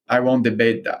 I won't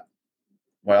debate that.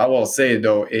 What I will say,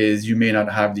 though, is you may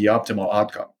not have the optimal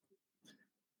outcome.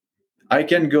 I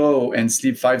can go and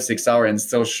sleep 5-6 hours and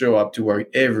still show up to work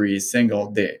every single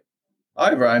day.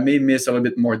 However, I may miss a little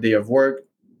bit more day of work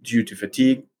due to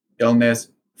fatigue, illness,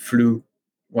 flu,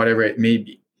 whatever it may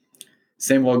be.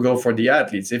 Same will go for the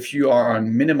athletes. If you are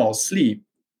on minimal sleep,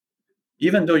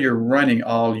 even though you're running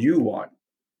all you want,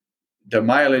 the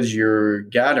mileage you're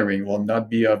gathering will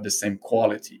not be of the same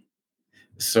quality.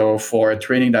 So for a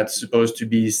training that's supposed to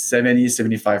be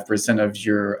 70-75% of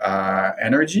your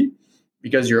energy,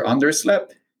 because you're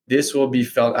underslept, this will be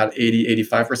felt at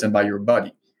 80-85% by your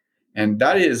body. And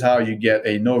that is how you get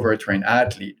an overtrained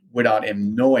athlete without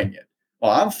him knowing it.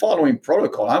 Well, I'm following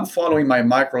protocol. I'm following my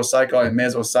microcycle and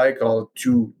mesocycle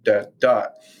to the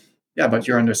dot. Yeah, but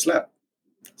you're underslept.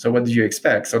 So what do you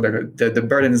expect? So the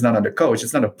burden is not on the coach.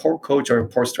 It's not a poor coach or a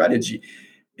poor strategy.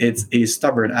 It's a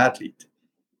stubborn athlete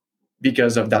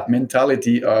because of that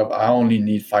mentality of I only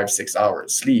need 5-6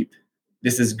 hours sleep.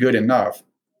 This is good enough.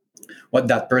 What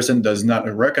that person does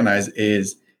not recognize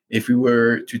is if we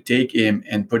were to take him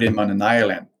and put him on an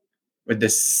island with the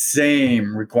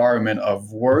same requirement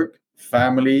of work,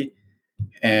 family,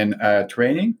 and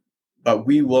training, but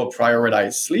we will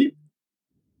prioritize sleep,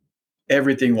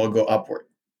 everything will go upward.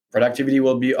 Productivity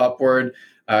will be upward,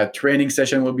 training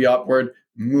session will be upward,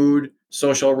 mood,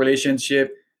 social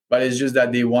relationship, but it's just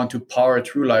that they want to power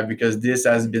through life because this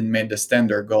has been made the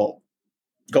standard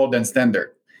golden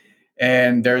standard.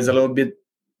 And there's a little bit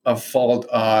of fault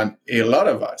on a lot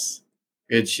of us,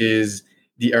 which is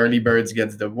the early birds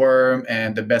gets the worm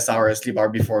and the best hour of sleep are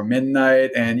before midnight.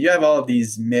 And you have all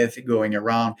these myths going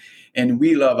around. And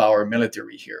we love our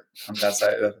military here on that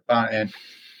side of the pond. And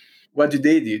what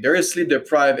do? They're sleep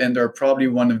deprived and they're probably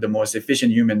one of the most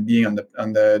efficient human beings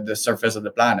on the surface of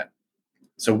the planet.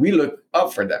 So we look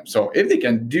up for them. So if they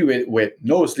can do it with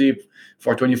no sleep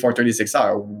for 24, 36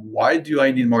 hours, why do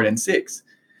I need more than 6?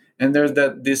 And there's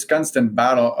this constant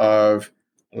battle of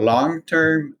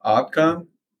long-term outcome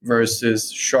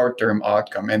versus short-term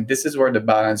outcome. And this is where the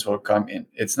balance will come in.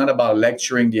 It's not about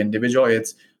lecturing the individual.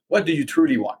 It's what do you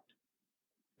truly want?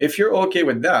 If you're okay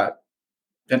with that,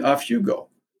 then off you go.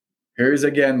 Here's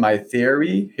again my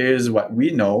theory. Here's what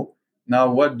we know.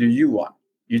 Now, what do you want?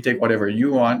 You take whatever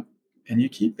you want and you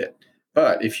keep it.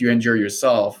 But if you injure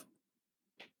yourself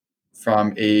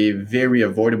from a very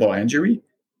avoidable injury,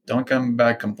 don't come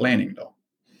back complaining, though,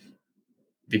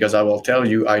 because I will tell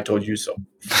you, I told you so.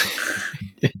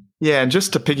 Yeah, and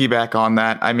just to piggyback on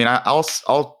that, I mean,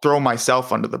 I'll throw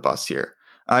myself under the bus here.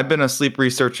 I've been a sleep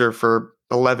researcher for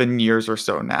 11 years or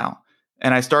so now,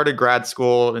 and I started grad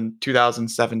school in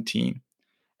 2017,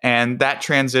 and that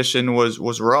transition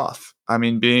was rough. I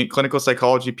mean, being clinical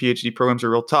psychology PhD programs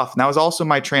are real tough. And that was also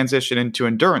my transition into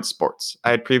endurance sports. I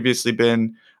had previously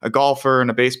been a golfer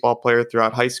and a baseball player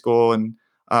throughout high school and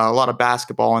a lot of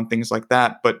basketball and things like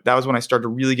that. But that was when I started to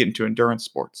really get into endurance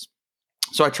sports.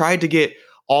 So I tried to get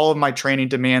all of my training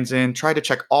demands in, tried to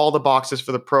check all the boxes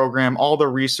for the program, all the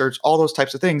research, all those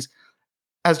types of things.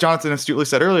 As Jonathan astutely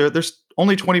said earlier, there's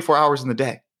only 24 hours in the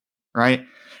day, right?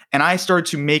 And I started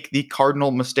to make the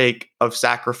cardinal mistake of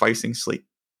sacrificing sleep.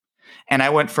 And I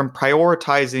went from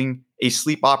prioritizing a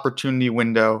sleep opportunity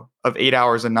window of 8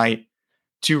 hours a night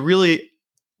to really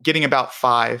getting about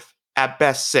 5, at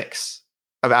best 6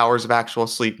 of hours of actual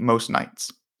sleep most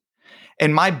nights.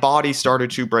 And my body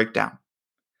started to break down.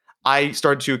 I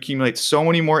started to accumulate so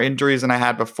many more injuries than I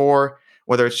had before,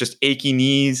 whether it's just achy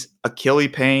knees, Achilles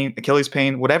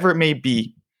pain, whatever it may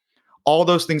be. All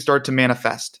those things started to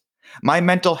manifest. My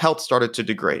mental health started to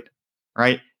degrade,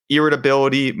 right?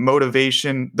 Irritability,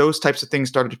 motivation, those types of things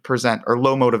started to present, or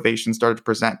low motivation started to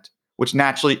present, which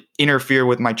naturally interfere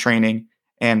with my training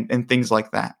and things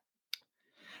like that.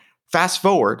 Fast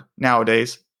forward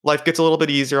nowadays, life gets a little bit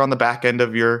easier on the back end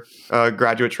of your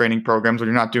graduate training programs when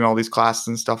you're not doing all these classes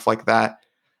and stuff like that.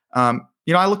 I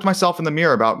looked myself in the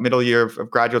mirror about middle year of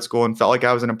graduate school and felt like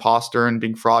I was an imposter and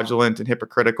being fraudulent and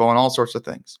hypocritical and all sorts of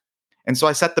things. And so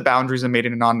I set the boundaries and made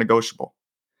it a non-negotiable.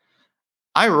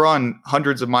 I run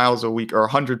hundreds of miles a week or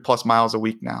 100 plus miles a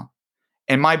week now.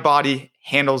 And my body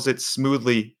handles it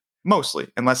smoothly, mostly,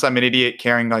 unless I'm an idiot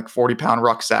carrying like 40-pound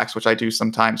rucksacks, which I do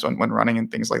sometimes when running and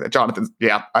things like that. Jonathan,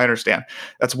 yeah, I understand.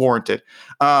 That's warranted.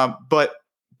 But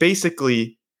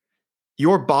basically,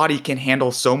 your body can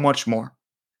handle so much more,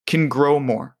 can grow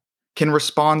more, can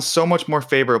respond so much more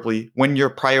favorably when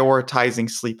you're prioritizing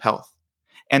sleep health.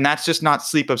 And that's just not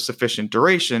sleep of sufficient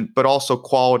duration, but also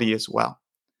quality as well.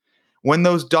 When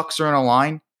those ducks are in a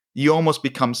line, you almost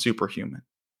become superhuman.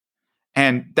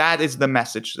 And that is the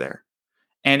message there.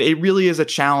 And it really is a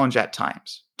challenge at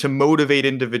times to motivate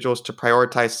individuals to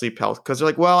prioritize sleep health because they're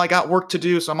like, well, I got work to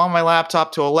do, so I'm on my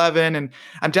laptop till 11 and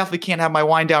I definitely can't have my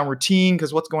wind down routine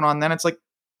because what's going on then? It's like,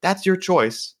 that's your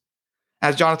choice.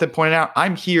 As Jonathan pointed out,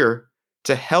 I'm here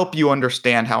to help you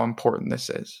understand how important this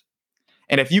is.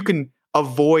 And if you can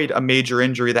avoid a major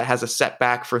injury that has a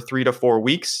setback for 3 to 4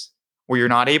 weeks where you're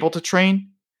not able to train,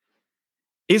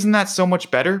 isn't that so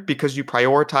much better because you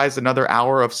prioritize another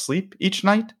hour of sleep each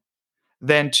night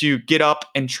than to get up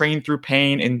and train through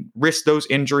pain and risk those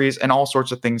injuries and all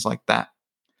sorts of things like that?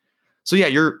 So yeah,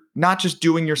 you're not just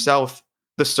doing yourself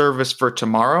the service for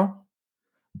tomorrow,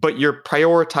 but you're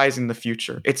prioritizing the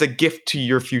future. It's a gift to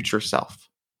your future self.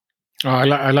 Oh,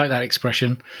 I like that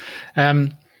expression.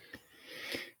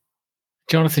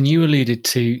 Jonathan, you alluded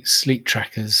to sleep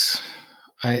trackers.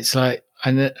 It's like,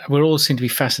 and we're all seem to be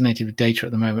fascinated with data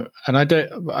at the moment. And I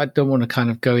don't want to kind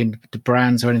of go into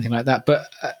brands or anything like that. But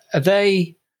are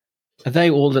they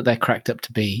all that they're cracked up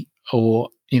to be, or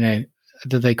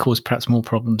do they cause perhaps more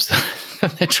problems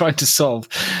than they're trying to solve?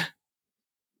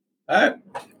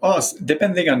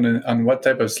 Depending on what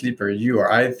type of sleeper you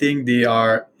are, I think they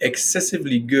are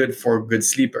excessively good for a good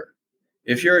sleeper.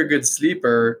 If you're a good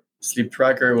sleeper, sleep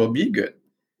tracker will be good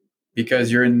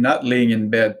because you're not laying in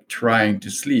bed trying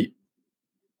to sleep.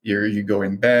 You go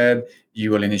in bed, you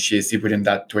will initiate sleep within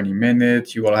that 20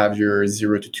 minutes. You will have your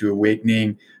 0 to 2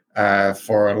 awakening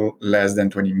for less than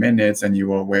 20 minutes, and you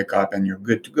will wake up and you're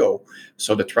good to go.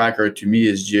 So the tracker to me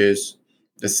is just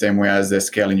the same way as the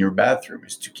scale in your bathroom,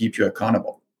 is to keep you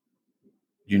accountable.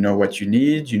 You know what you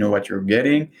need, you know what you're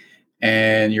getting,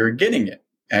 and you're getting it.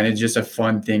 And it's just a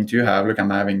fun thing to have. Look,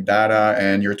 I'm having data,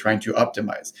 and you're trying to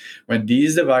optimize. When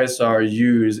these devices are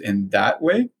used in that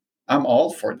way, I'm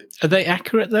all for it. Are they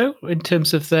accurate though, in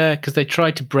terms of because they try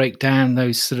to break down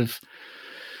those sort of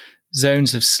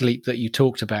zones of sleep that you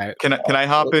talked about? Can I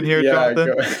hop in here,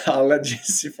 Jonathan? I'll let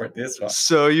Jesse for this one.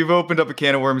 So you've opened up a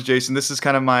can of worms, Jason. This is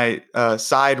kind of my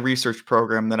side research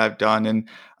program that I've done, and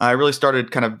I really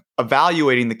started kind of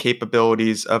evaluating the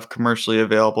capabilities of commercially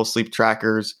available sleep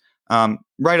trackers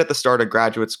right at the start of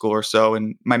graduate school or so.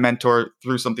 And my mentor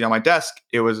threw something on my desk.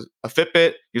 It was a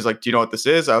Fitbit. He was like, "Do you know what this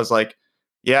is?" I was like,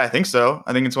 "Yeah, I think so.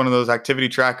 I think it's one of those activity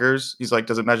trackers." He's like,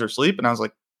 "Does it measure sleep?" And I was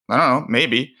like, "I don't know,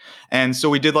 maybe." And so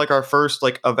we did like our first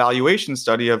like evaluation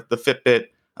study of the Fitbit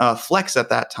Flex at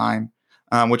that time,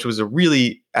 which was a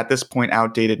really, at this point,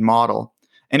 outdated model.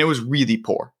 And it was really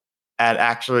poor at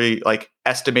actually like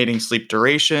estimating sleep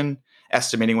duration,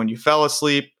 estimating when you fell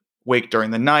asleep, wake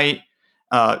during the night.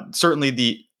 Certainly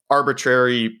the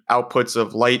arbitrary outputs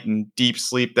of light and deep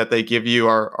sleep that they give you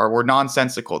were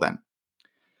nonsensical then.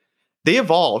 They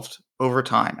evolved over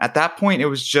time. At that point, it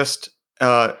was just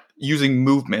using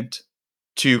movement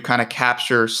to kind of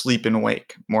capture sleep and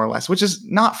wake, more or less, which is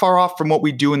not far off from what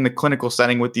we do in the clinical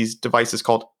setting with these devices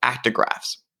called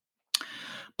actigraphs.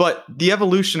 But the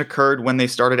evolution occurred when they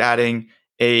started adding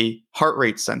a heart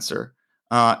rate sensor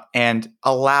and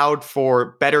allowed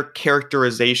for better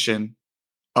characterization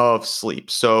of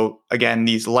sleep. So again,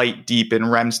 these light, deep,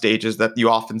 and REM stages that you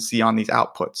often see on these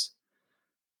outputs.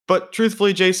 But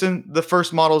truthfully, Jason, the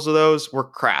first models of those were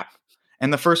crap.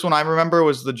 And the first one I remember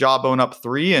was the Jawbone Up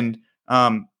 3. And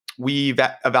we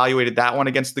evaluated that one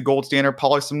against the gold standard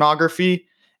polysomnography.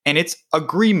 And its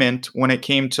agreement when it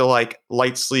came to like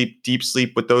light sleep, deep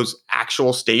sleep with those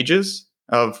actual stages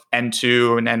of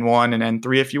N2 and N1 and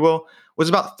N3, if you will, was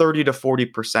about 30 to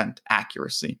 40%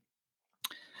 accuracy.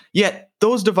 Yet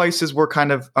those devices were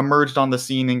kind of emerged on the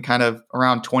scene in kind of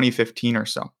around 2015 or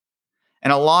so.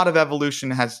 And a lot of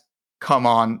evolution has come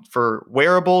on for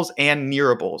wearables and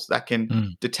nearables that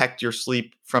can detect your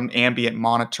sleep from ambient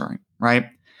monitoring, right?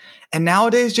 And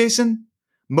nowadays, Jason,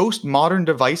 most modern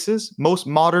devices, most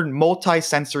modern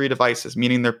multi-sensory devices,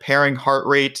 meaning they're pairing heart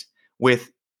rate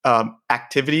with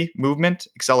activity, movement,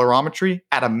 accelerometry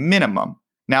at a minimum.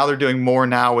 Now they're doing more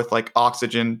now with like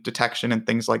oxygen detection and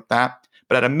things like that.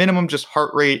 But at a minimum, just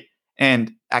heart rate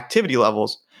and activity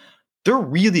levels, they're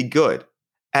really good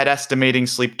at estimating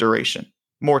sleep duration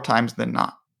more times than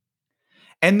not.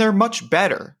 And they're much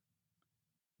better.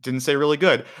 Didn't say really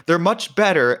good. They're much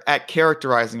better at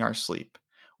characterizing our sleep,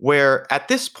 where at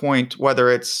this point, whether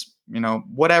it's,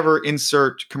 whatever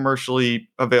insert commercially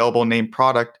available named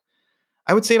product,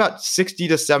 I would say about 60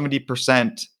 to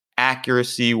 70%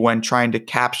 accuracy when trying to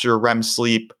capture REM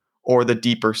sleep or the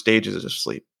deeper stages of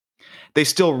sleep. They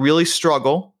still really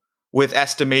struggle with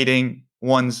estimating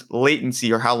one's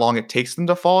latency or how long it takes them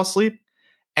to fall asleep,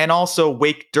 and also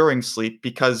wake during sleep,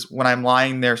 because when I'm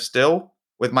lying there still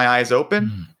with my eyes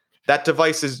open, that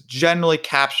device is generally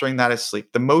capturing that as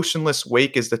sleep. The motionless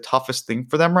wake is the toughest thing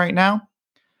for them right now.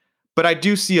 But I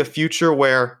do see a future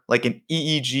where like an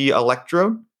EEG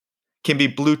electrode can be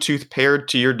Bluetooth paired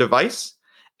to your device,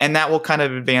 and that will kind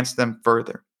of advance them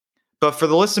further. But for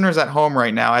the listeners at home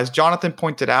right now, as Jonathan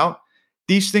pointed out,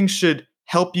 these things should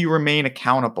help you remain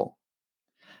accountable.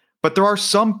 But there are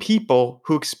some people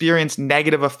who experience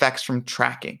negative effects from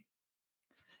tracking.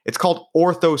 It's called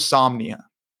orthosomnia,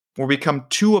 where we become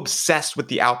too obsessed with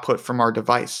the output from our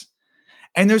device.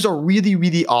 And there's a really,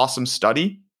 really awesome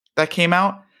study that came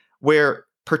out where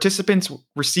participants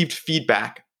received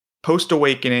feedback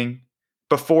post-awakening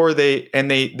before they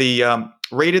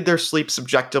rated their sleep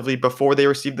subjectively before they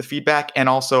received the feedback and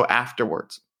also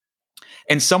afterwards.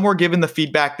 And some were given the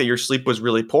feedback that your sleep was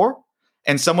really poor,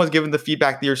 and someone's given the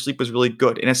feedback that your sleep was really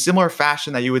good in a similar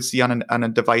fashion that you would see on a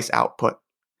device output,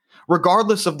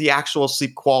 regardless of the actual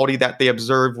sleep quality that they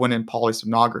observed when in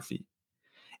polysomnography.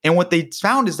 And what they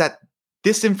found is that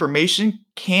this information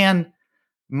can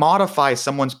modify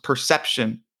someone's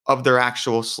perception of their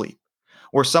actual sleep.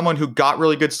 Or someone who got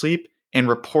really good sleep and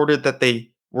reported that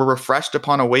they were refreshed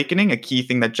upon awakening, a key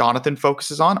thing that Jonathan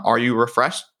focuses on. Are you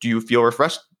refreshed? Do you feel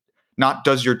refreshed? Not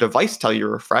does your device tell you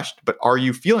refreshed, but are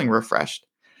you feeling refreshed?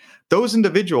 Those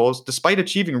individuals, despite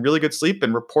achieving really good sleep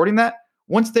and reporting that,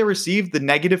 once they received the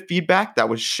negative feedback that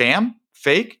was sham,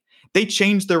 fake, they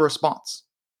changed their response.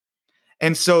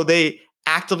 And so they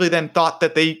actively then thought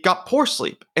that they got poor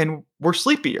sleep and were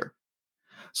sleepier.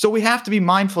 So we have to be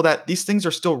mindful that these things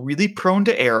are still really prone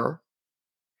to error,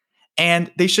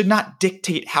 and they should not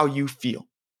dictate how you feel.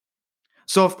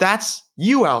 So if that's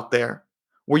you out there,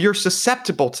 where you're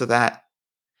susceptible to that,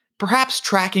 perhaps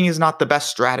tracking is not the best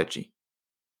strategy.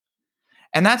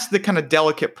 And that's the kind of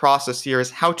delicate process here,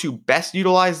 is how to best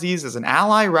utilize these as an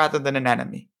ally rather than an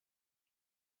enemy.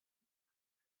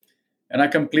 And I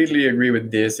completely agree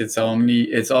with this. It's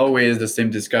always the same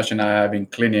discussion I have in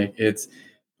clinic. It's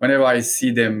whenever I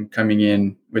see them coming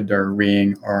in with their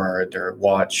ring or their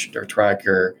watch, their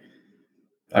tracker,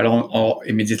 I don't all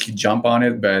immediately jump on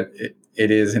it, but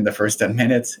it is in the first 10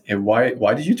 minutes. And why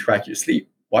do you track your sleep?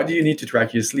 Why do you need to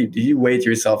track your sleep? Do you weigh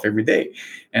yourself every day?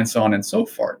 And so on and so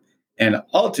forth. And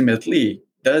ultimately,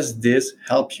 does this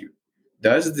help you?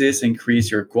 Does this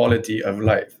increase your quality of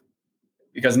life?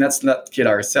 Because let's not kid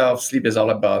ourselves, sleep is all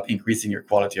about increasing your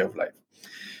quality of life.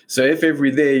 So if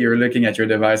every day you're looking at your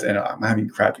device and I'm having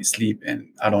crappy sleep and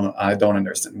I don't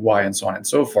understand why, and so on and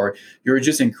so forth, you're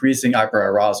just increasing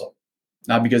hyperarousal,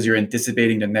 not because you're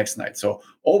anticipating the next night. So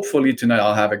hopefully tonight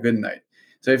I'll have a good night.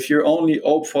 So if you're only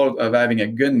hopeful of having a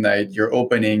good night, you're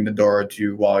opening the door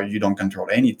to, well, you don't control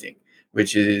anything,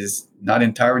 which is not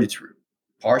entirely true.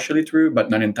 Partially true, but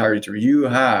not entirely true. You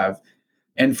have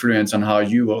influence on how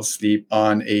you will sleep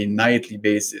on a nightly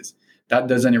basis. That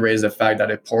doesn't erase the fact that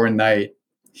a poor night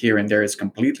here and there is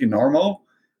completely normal,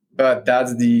 but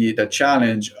that's the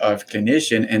challenge of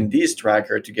clinician and this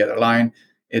tracker to get aligned.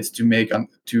 It's to make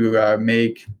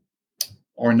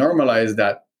or normalize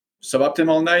that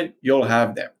suboptimal night. You'll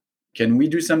have them. Can we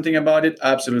do something about it?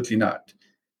 Absolutely not.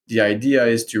 The idea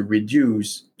is to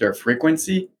reduce their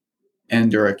frequency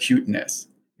and their acuteness,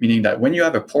 meaning that when you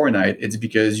have a poor night, it's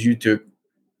because you took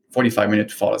 45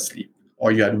 minutes to fall asleep,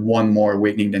 or you had one more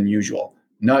awakening than usual,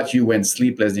 not you went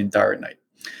sleepless the entire night.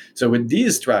 So with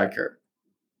this tracker,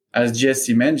 as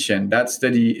Jesse mentioned, that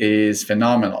study is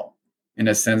phenomenal in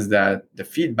the sense that the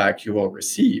feedback you will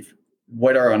receive,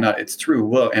 whether or not it's true,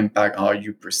 will impact how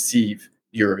you perceive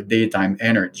your daytime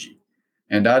energy.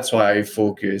 And that's why I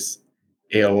focus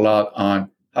a lot on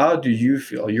how do you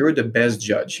feel? You're the best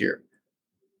judge here.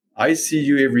 I see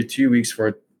you every 2 weeks for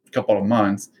a couple of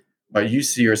months, but you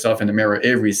see yourself in the mirror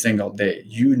every single day.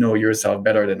 You know yourself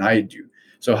better than I do.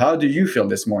 So how do you feel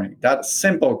this morning? That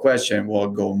simple question will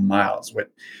go miles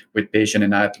with patient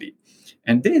and athlete.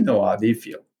 And they know how they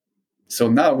feel. So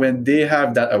now when they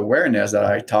have that awareness that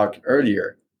I talked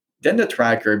earlier, then the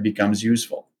tracker becomes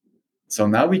useful. So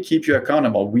now we keep you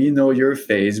accountable. We know your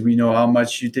phase. We know how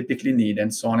much you typically need,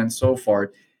 and so on and so forth.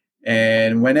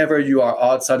 And whenever you are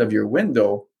outside of your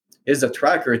window, is the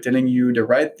tracker telling you the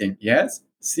right thing? Yes.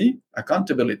 See,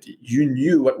 accountability. You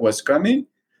knew what was coming.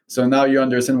 So now you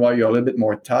understand why you're a little bit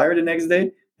more tired the next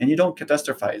day, and you don't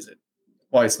catastrophize it.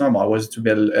 Well, it's normal. I was to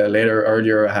bed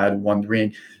earlier, I had one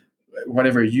drink,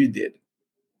 whatever you did.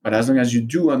 But as long as you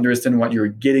do understand what you're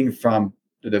getting from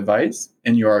the device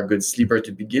and you are a good sleeper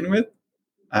to begin with,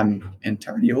 I'm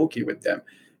entirely okay with them.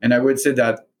 And I would say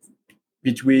that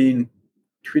between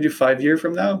 3 to 5 years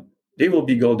from now, they will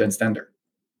be golden standard.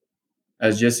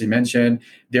 As Jesse mentioned,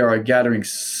 they are gathering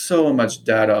so much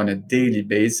data on a daily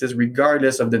basis,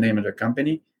 regardless of the name of the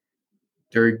company.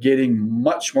 They're getting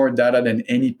much more data than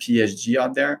any PSG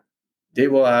out there. They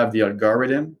will have the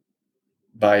algorithm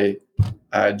by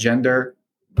gender,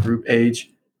 group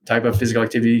age, type of physical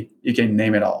activity, you can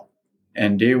name it all.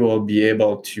 And they will be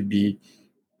able to be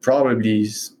probably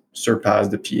surpass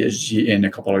the PSG in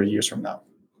a couple of years from now.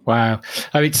 Wow.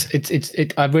 I mean,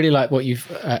 I really like what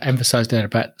you've emphasized there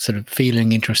about sort of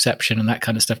feeling interoception and that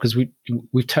kind of stuff, because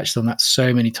we've touched on that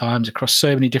so many times across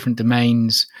so many different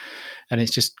domains, and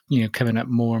it's just, coming up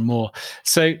more and more.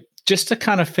 So just to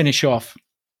kind of finish off,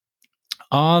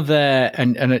 are there,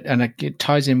 and it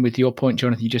ties in with your point,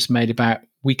 Jonathan, you just made about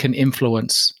we can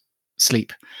influence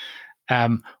sleep.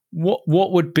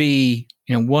 What would be,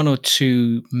 one or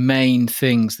two main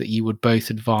things that you would both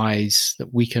advise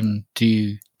that we can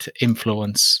do to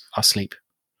influence our sleep?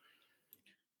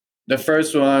 The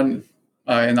first one,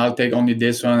 and I'll take only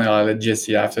this one, and I'll let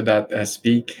Jesse after that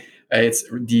speak. It's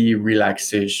the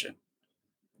relaxation.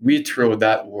 We throw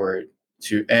that word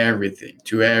to everything,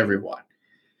 to everyone.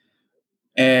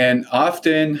 And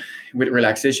often with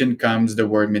relaxation comes the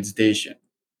word meditation.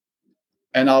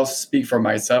 And I'll speak for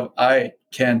myself. I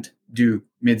can't do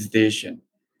meditation.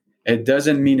 It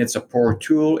doesn't mean it's a poor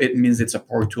tool. It means it's a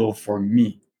poor tool for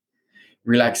me.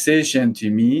 Relaxation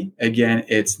to me, again,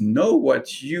 it's know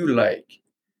what you like.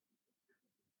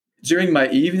 During my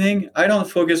evening, I don't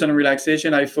focus on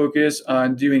relaxation. I focus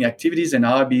on doing activities and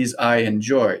hobbies I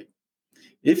enjoy.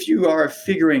 If you are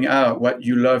figuring out what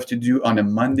you love to do on a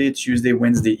Monday, Tuesday,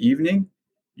 Wednesday evening,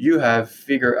 you have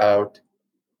figured out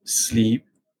sleep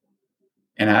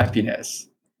and happiness.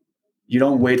 You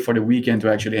don't wait for the weekend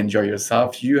to actually enjoy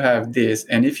yourself. You have this.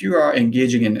 And if you are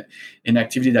engaging in an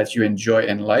activity that you enjoy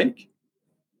and like,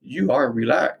 you are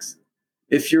relaxed.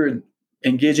 If you're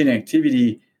engaging in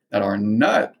activity that are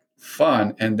not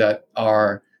fun and that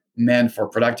are meant for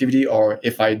productivity, or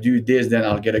if I do this, then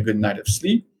I'll get a good night of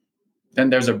sleep, then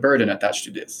there's a burden attached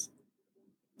to this.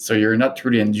 So you're not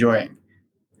truly enjoying.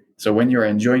 So when you're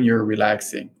enjoying, you're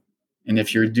relaxing. And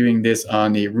if you're doing this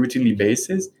on a routinely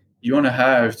basis, you want to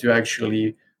have to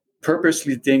actually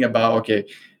purposely think about, okay,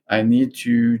 I need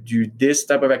to do this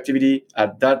type of activity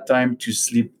at that time to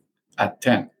sleep at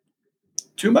 10.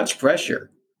 Too much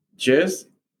pressure. Just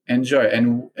enjoy.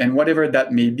 And whatever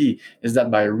that may be, is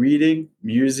that by reading,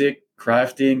 music,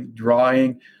 crafting,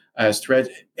 drawing, stretch,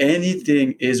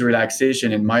 anything is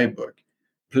relaxation in my book.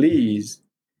 Please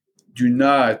do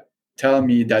not tell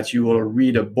me that you will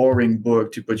read a boring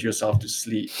book to put yourself to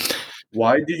sleep.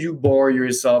 Why do you bore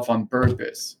yourself on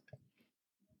purpose?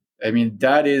 I mean,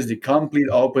 that is the complete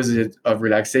opposite of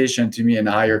relaxation to me and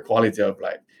higher quality of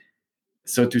life.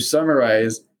 So to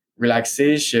summarize,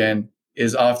 relaxation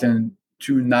is often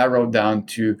too narrowed down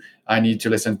to I need to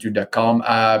listen to the Calm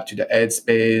app, to the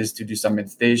Headspace, to do some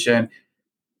meditation.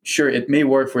 Sure, it may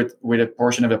work with a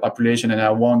portion of the population, and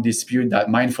I won't dispute that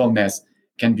mindfulness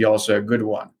can be also a good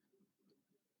one.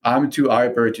 I'm too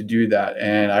hyper to do that,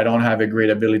 and I don't have a great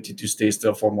ability to stay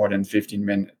still for more than 15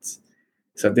 minutes.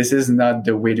 So this is not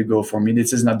the way to go for me.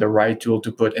 This is not the right tool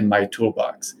to put in my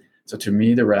toolbox. So to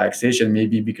me, the relaxation,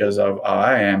 maybe because of how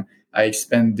I am, I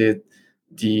expanded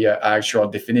the actual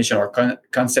definition or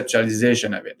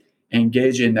conceptualization of it.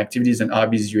 Engage in activities and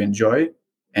hobbies you enjoy,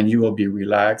 and you will be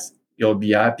relaxed. You'll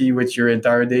be happy with your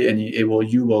entire day, and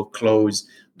you will close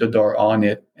the door on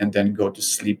it and then go to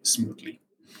sleep smoothly.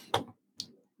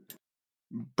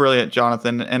 Brilliant,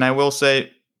 Jonathan. And I will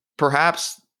say,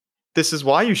 perhaps this is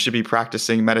why you should be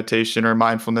practicing meditation or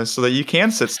mindfulness, so that you can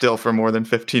sit still for more than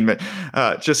 15 minutes.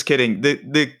 Just kidding.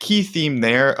 The key theme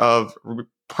there of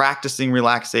practicing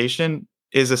relaxation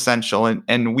is essential.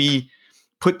 And we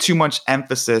put too much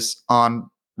emphasis on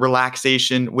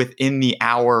relaxation within the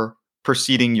hour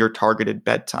preceding your targeted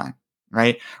bedtime,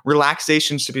 right?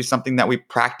 Relaxation should be something that we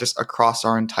practice across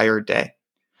our entire day.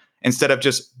 Instead of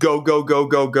just go, go, go,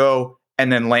 go, go,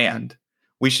 and then land.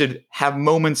 We should have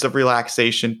moments of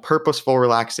relaxation, purposeful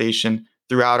relaxation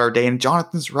throughout our day. And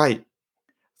Jonathan's right.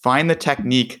 Find the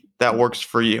technique that works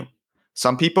for you.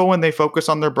 Some people, when they focus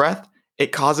on their breath,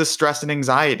 it causes stress and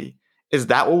anxiety. Is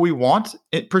that what we want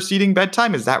preceding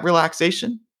bedtime? Is that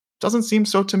relaxation? Doesn't seem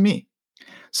so to me.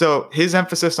 So his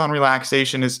emphasis on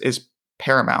relaxation is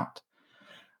paramount.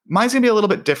 Mine's going to be a little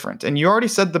bit different. And you already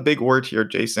said the big word here,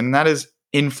 Jason, and that is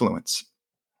influence.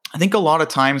 I think a lot of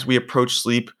times we approach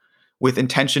sleep with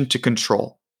intention to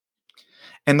control.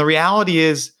 And the reality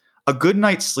is a good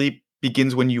night's sleep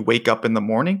begins when you wake up in the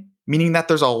morning, meaning that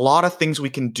there's a lot of things we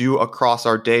can do across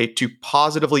our day to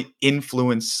positively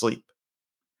influence sleep.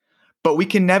 But we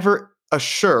can never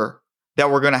assure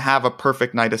that we're going to have a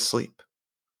perfect night of sleep.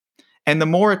 And the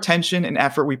more attention and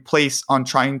effort we place on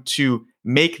trying to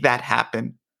make that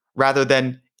happen, rather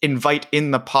than invite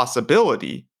in the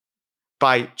possibility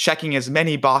by checking as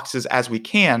many boxes as we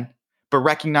can, but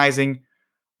recognizing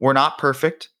we're not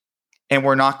perfect and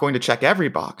we're not going to check every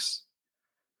box,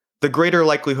 the greater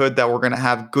likelihood that we're going to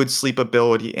have good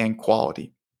sleepability and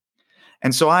quality.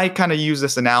 And so I kind of use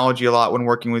this analogy a lot when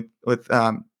working with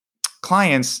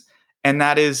clients. And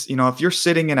that is, if you're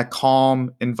sitting in a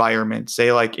calm environment,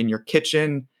 say like in your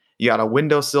kitchen, you got a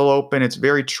windowsill open, it's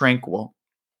very tranquil.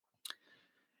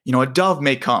 A dove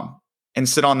may come and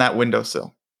sit on that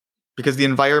windowsill because the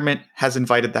environment has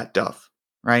invited that dove,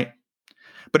 right?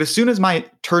 But as soon as I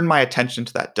turn my attention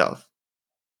to that dove,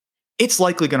 it's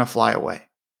likely going to fly away.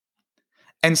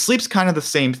 And sleep's kind of the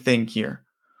same thing here,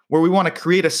 where we want to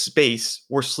create a space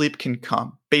where sleep can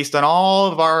come based on all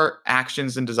of our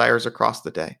actions and desires across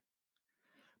the day.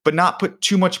 but not put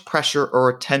too much pressure or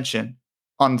attention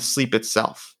on sleep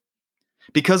itself.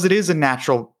 Because it is a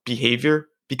natural behavior,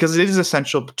 because it is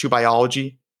essential to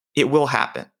biology, it will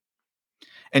happen.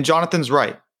 And Jonathan's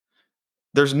right.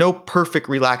 There's no perfect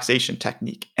relaxation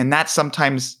technique. And that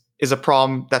sometimes is a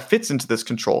problem that fits into this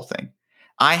control thing.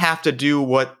 I have to do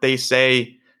what they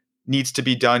say needs to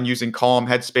be done using Calm,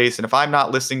 Headspace. And if I'm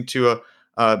not listening to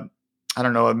a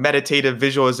meditative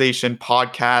visualization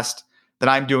podcast, then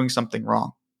I'm doing something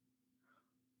wrong.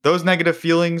 Those negative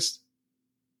feelings,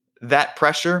 that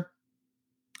pressure,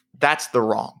 that's the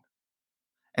wrong.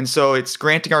 And so it's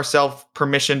granting ourselves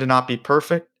permission to not be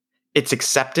perfect. It's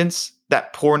acceptance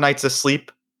that poor nights of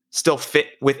sleep still fit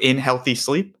within healthy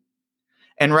sleep.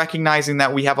 And recognizing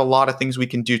that we have a lot of things we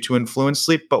can do to influence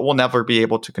sleep, but we'll never be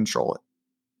able to control it.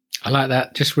 I like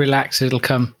that. Just relax. It'll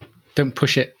come. Don't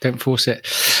push it. Don't force it.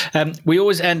 We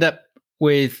always end up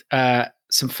with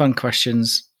some fun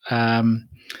questions. And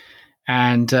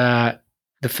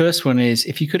the first one is,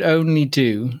 if you could only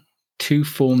do 2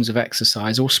 forms of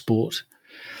exercise or sport,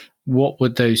 what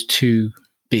would those 2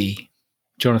 be?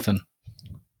 Jonathan?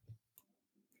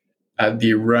 I'd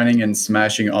be running and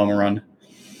smashing home run.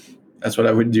 That's what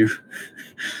I would do.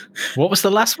 What was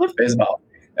the last one? Baseball.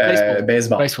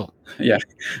 Baseball. Yeah.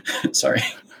 Sorry.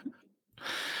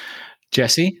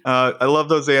 Jesse? I love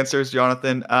those answers,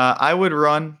 Jonathan. I would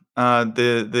run.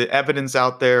 The evidence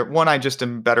out there, one, I just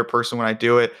am a better person when I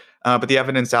do it, but the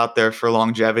evidence out there for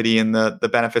longevity and the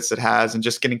benefits it has and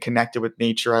just getting connected with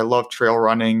nature. I love trail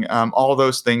running. All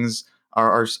those things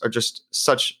are just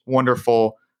such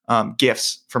wonderful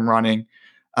gifts from running.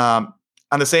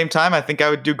 On the same time, I think I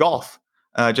would do golf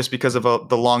just because of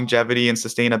the longevity and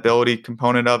sustainability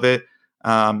component of it.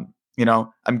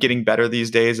 I'm getting better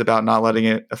these days about not letting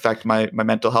it affect my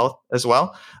mental health as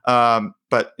well.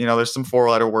 But there's some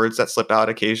 4-letter words that slip out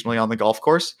occasionally on the golf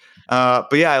course.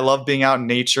 But yeah, I love being out in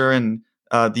nature and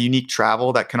the unique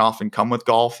travel that can often come with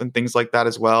golf and things like that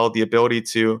as well. The ability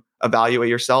to evaluate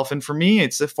yourself. And for me,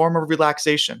 it's a form of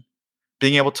relaxation.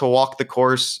 Being able to walk the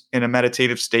course in a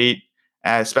meditative state,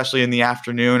 especially in the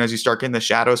afternoon as you start getting the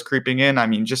shadows creeping in. I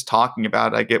mean, just talking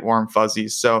about it, I get warm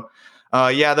fuzzies. So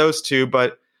yeah, those 2.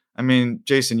 But I mean,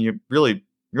 Jason, you really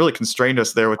constrained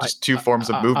us there with just 2 forms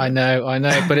of movement. I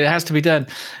know, but it has to be done.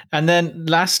 And then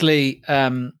lastly,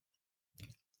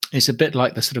 it's a bit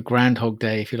like the sort of Groundhog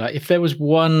Day, if you like. If there's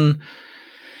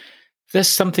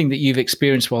something that you've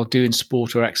experienced while doing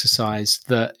sport or exercise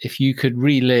that if you could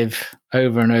relive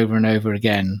over and over and over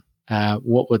again,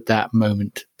 what would that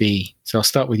moment be? So I'll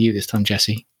start with you this time,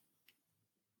 Jesse.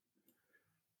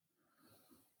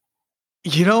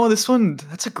 This one,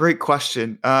 that's a great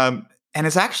question. And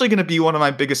it's actually going to be one of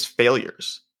my biggest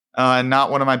failures, not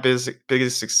one of my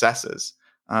biggest successes,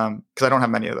 because I don't have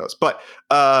many of those. But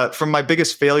from my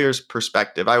biggest failures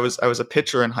perspective, I was a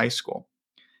pitcher in high school,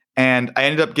 and I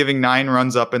ended up giving 9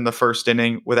 runs up in the first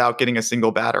inning without getting a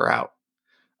single batter out.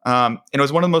 And it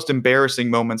was one of the most embarrassing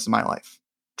moments in my life,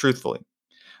 truthfully.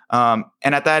 And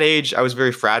at that age, I was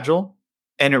very fragile,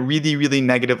 and it really, really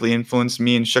negatively influenced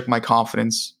me and shook my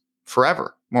confidence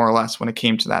forever, more or less, when it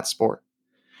came to that sport.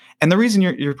 And the reason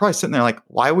you're probably sitting there like,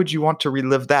 why would you want to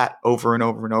relive that over and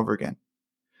over and over again?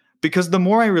 Because the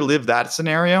more I relive that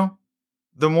scenario,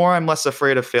 the more I'm less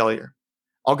afraid of failure.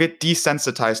 I'll get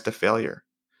desensitized to failure.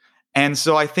 And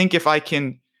so I think if I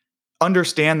can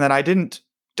understand that I didn't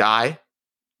die,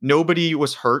 nobody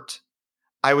was hurt,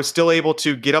 I was still able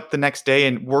to get up the next day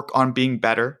and work on being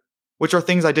better, which are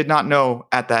things I did not know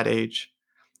at that age.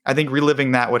 I think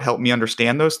reliving that would help me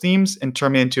understand those themes and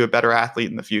turn me into a better athlete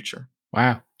in the future.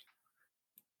 Wow.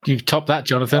 You top that,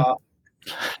 Jonathan.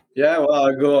 Yeah, well,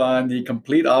 I'll go on the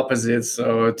complete opposite.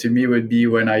 So to me, it would be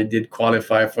when I did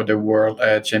qualify for the World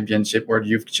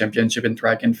Youth Championship in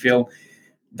track and field.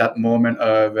 That moment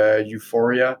of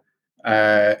euphoria.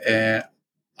 And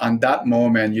on that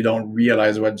moment, you don't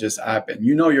realize what just happened.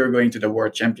 You're going to the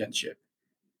World Championship.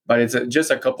 But it's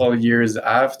just a couple of years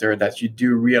after that you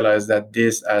do realize that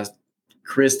this has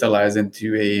crystallized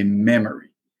into a memory.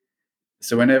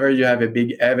 So whenever you have a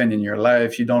big event in your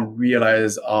life, you don't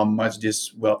realize how much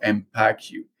this will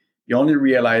impact you. You only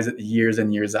realize it years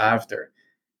and years after.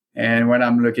 And when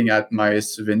I'm looking at my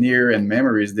souvenir and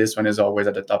memories, this one is always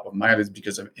at the top of my list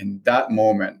because in that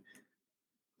moment,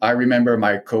 I remember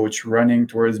my coach running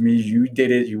towards me. You did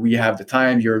it. We have the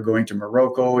time. You're going to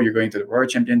Morocco. You're going to the World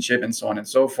Championship and so on and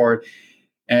so forth.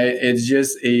 And it's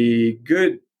just a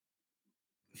good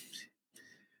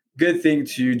thing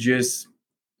to just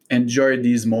enjoy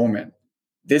these moments.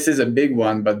 This is a big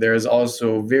one, but there's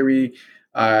also very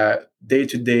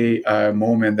day-to-day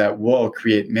moment that will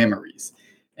create memories.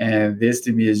 And this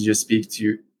to me is just speak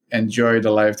to enjoy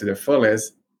the life to the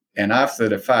fullest. And after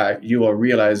the fact, you will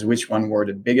realize which one were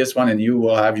the biggest one, and you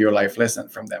will have your life lesson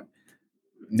from them,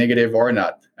 negative or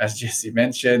not. As Jesse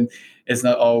mentioned, it's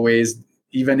not always,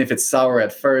 even if it's sour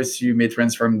at first, you may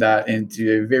transform that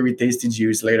into a very tasty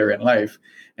juice later in life.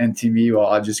 And to me, well,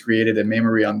 I just created a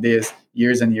memory on this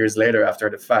years and years later after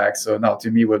the fact. So now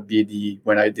to me would be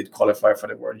when I did qualify for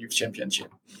the World Youth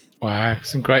Championship. Wow,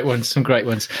 some great ones.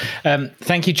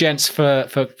 Thank you, gents, for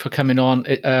coming on.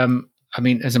 I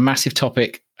mean, as a massive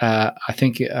topic, I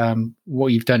think what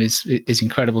you've done is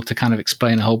incredible to kind of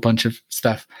explain a whole bunch of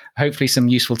stuff. Hopefully some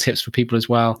useful tips for people as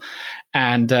well.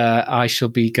 And I shall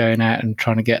be going out and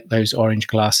trying to get those orange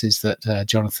glasses that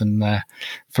Jonathan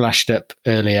flashed up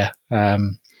earlier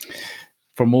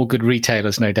from all good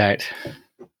retailers, no doubt.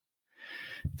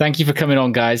 Thank you for coming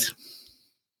on, guys.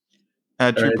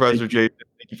 True pleasure, Jason.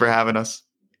 Thank you for having us.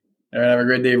 All right, have a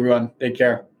great day, everyone. Take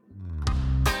care.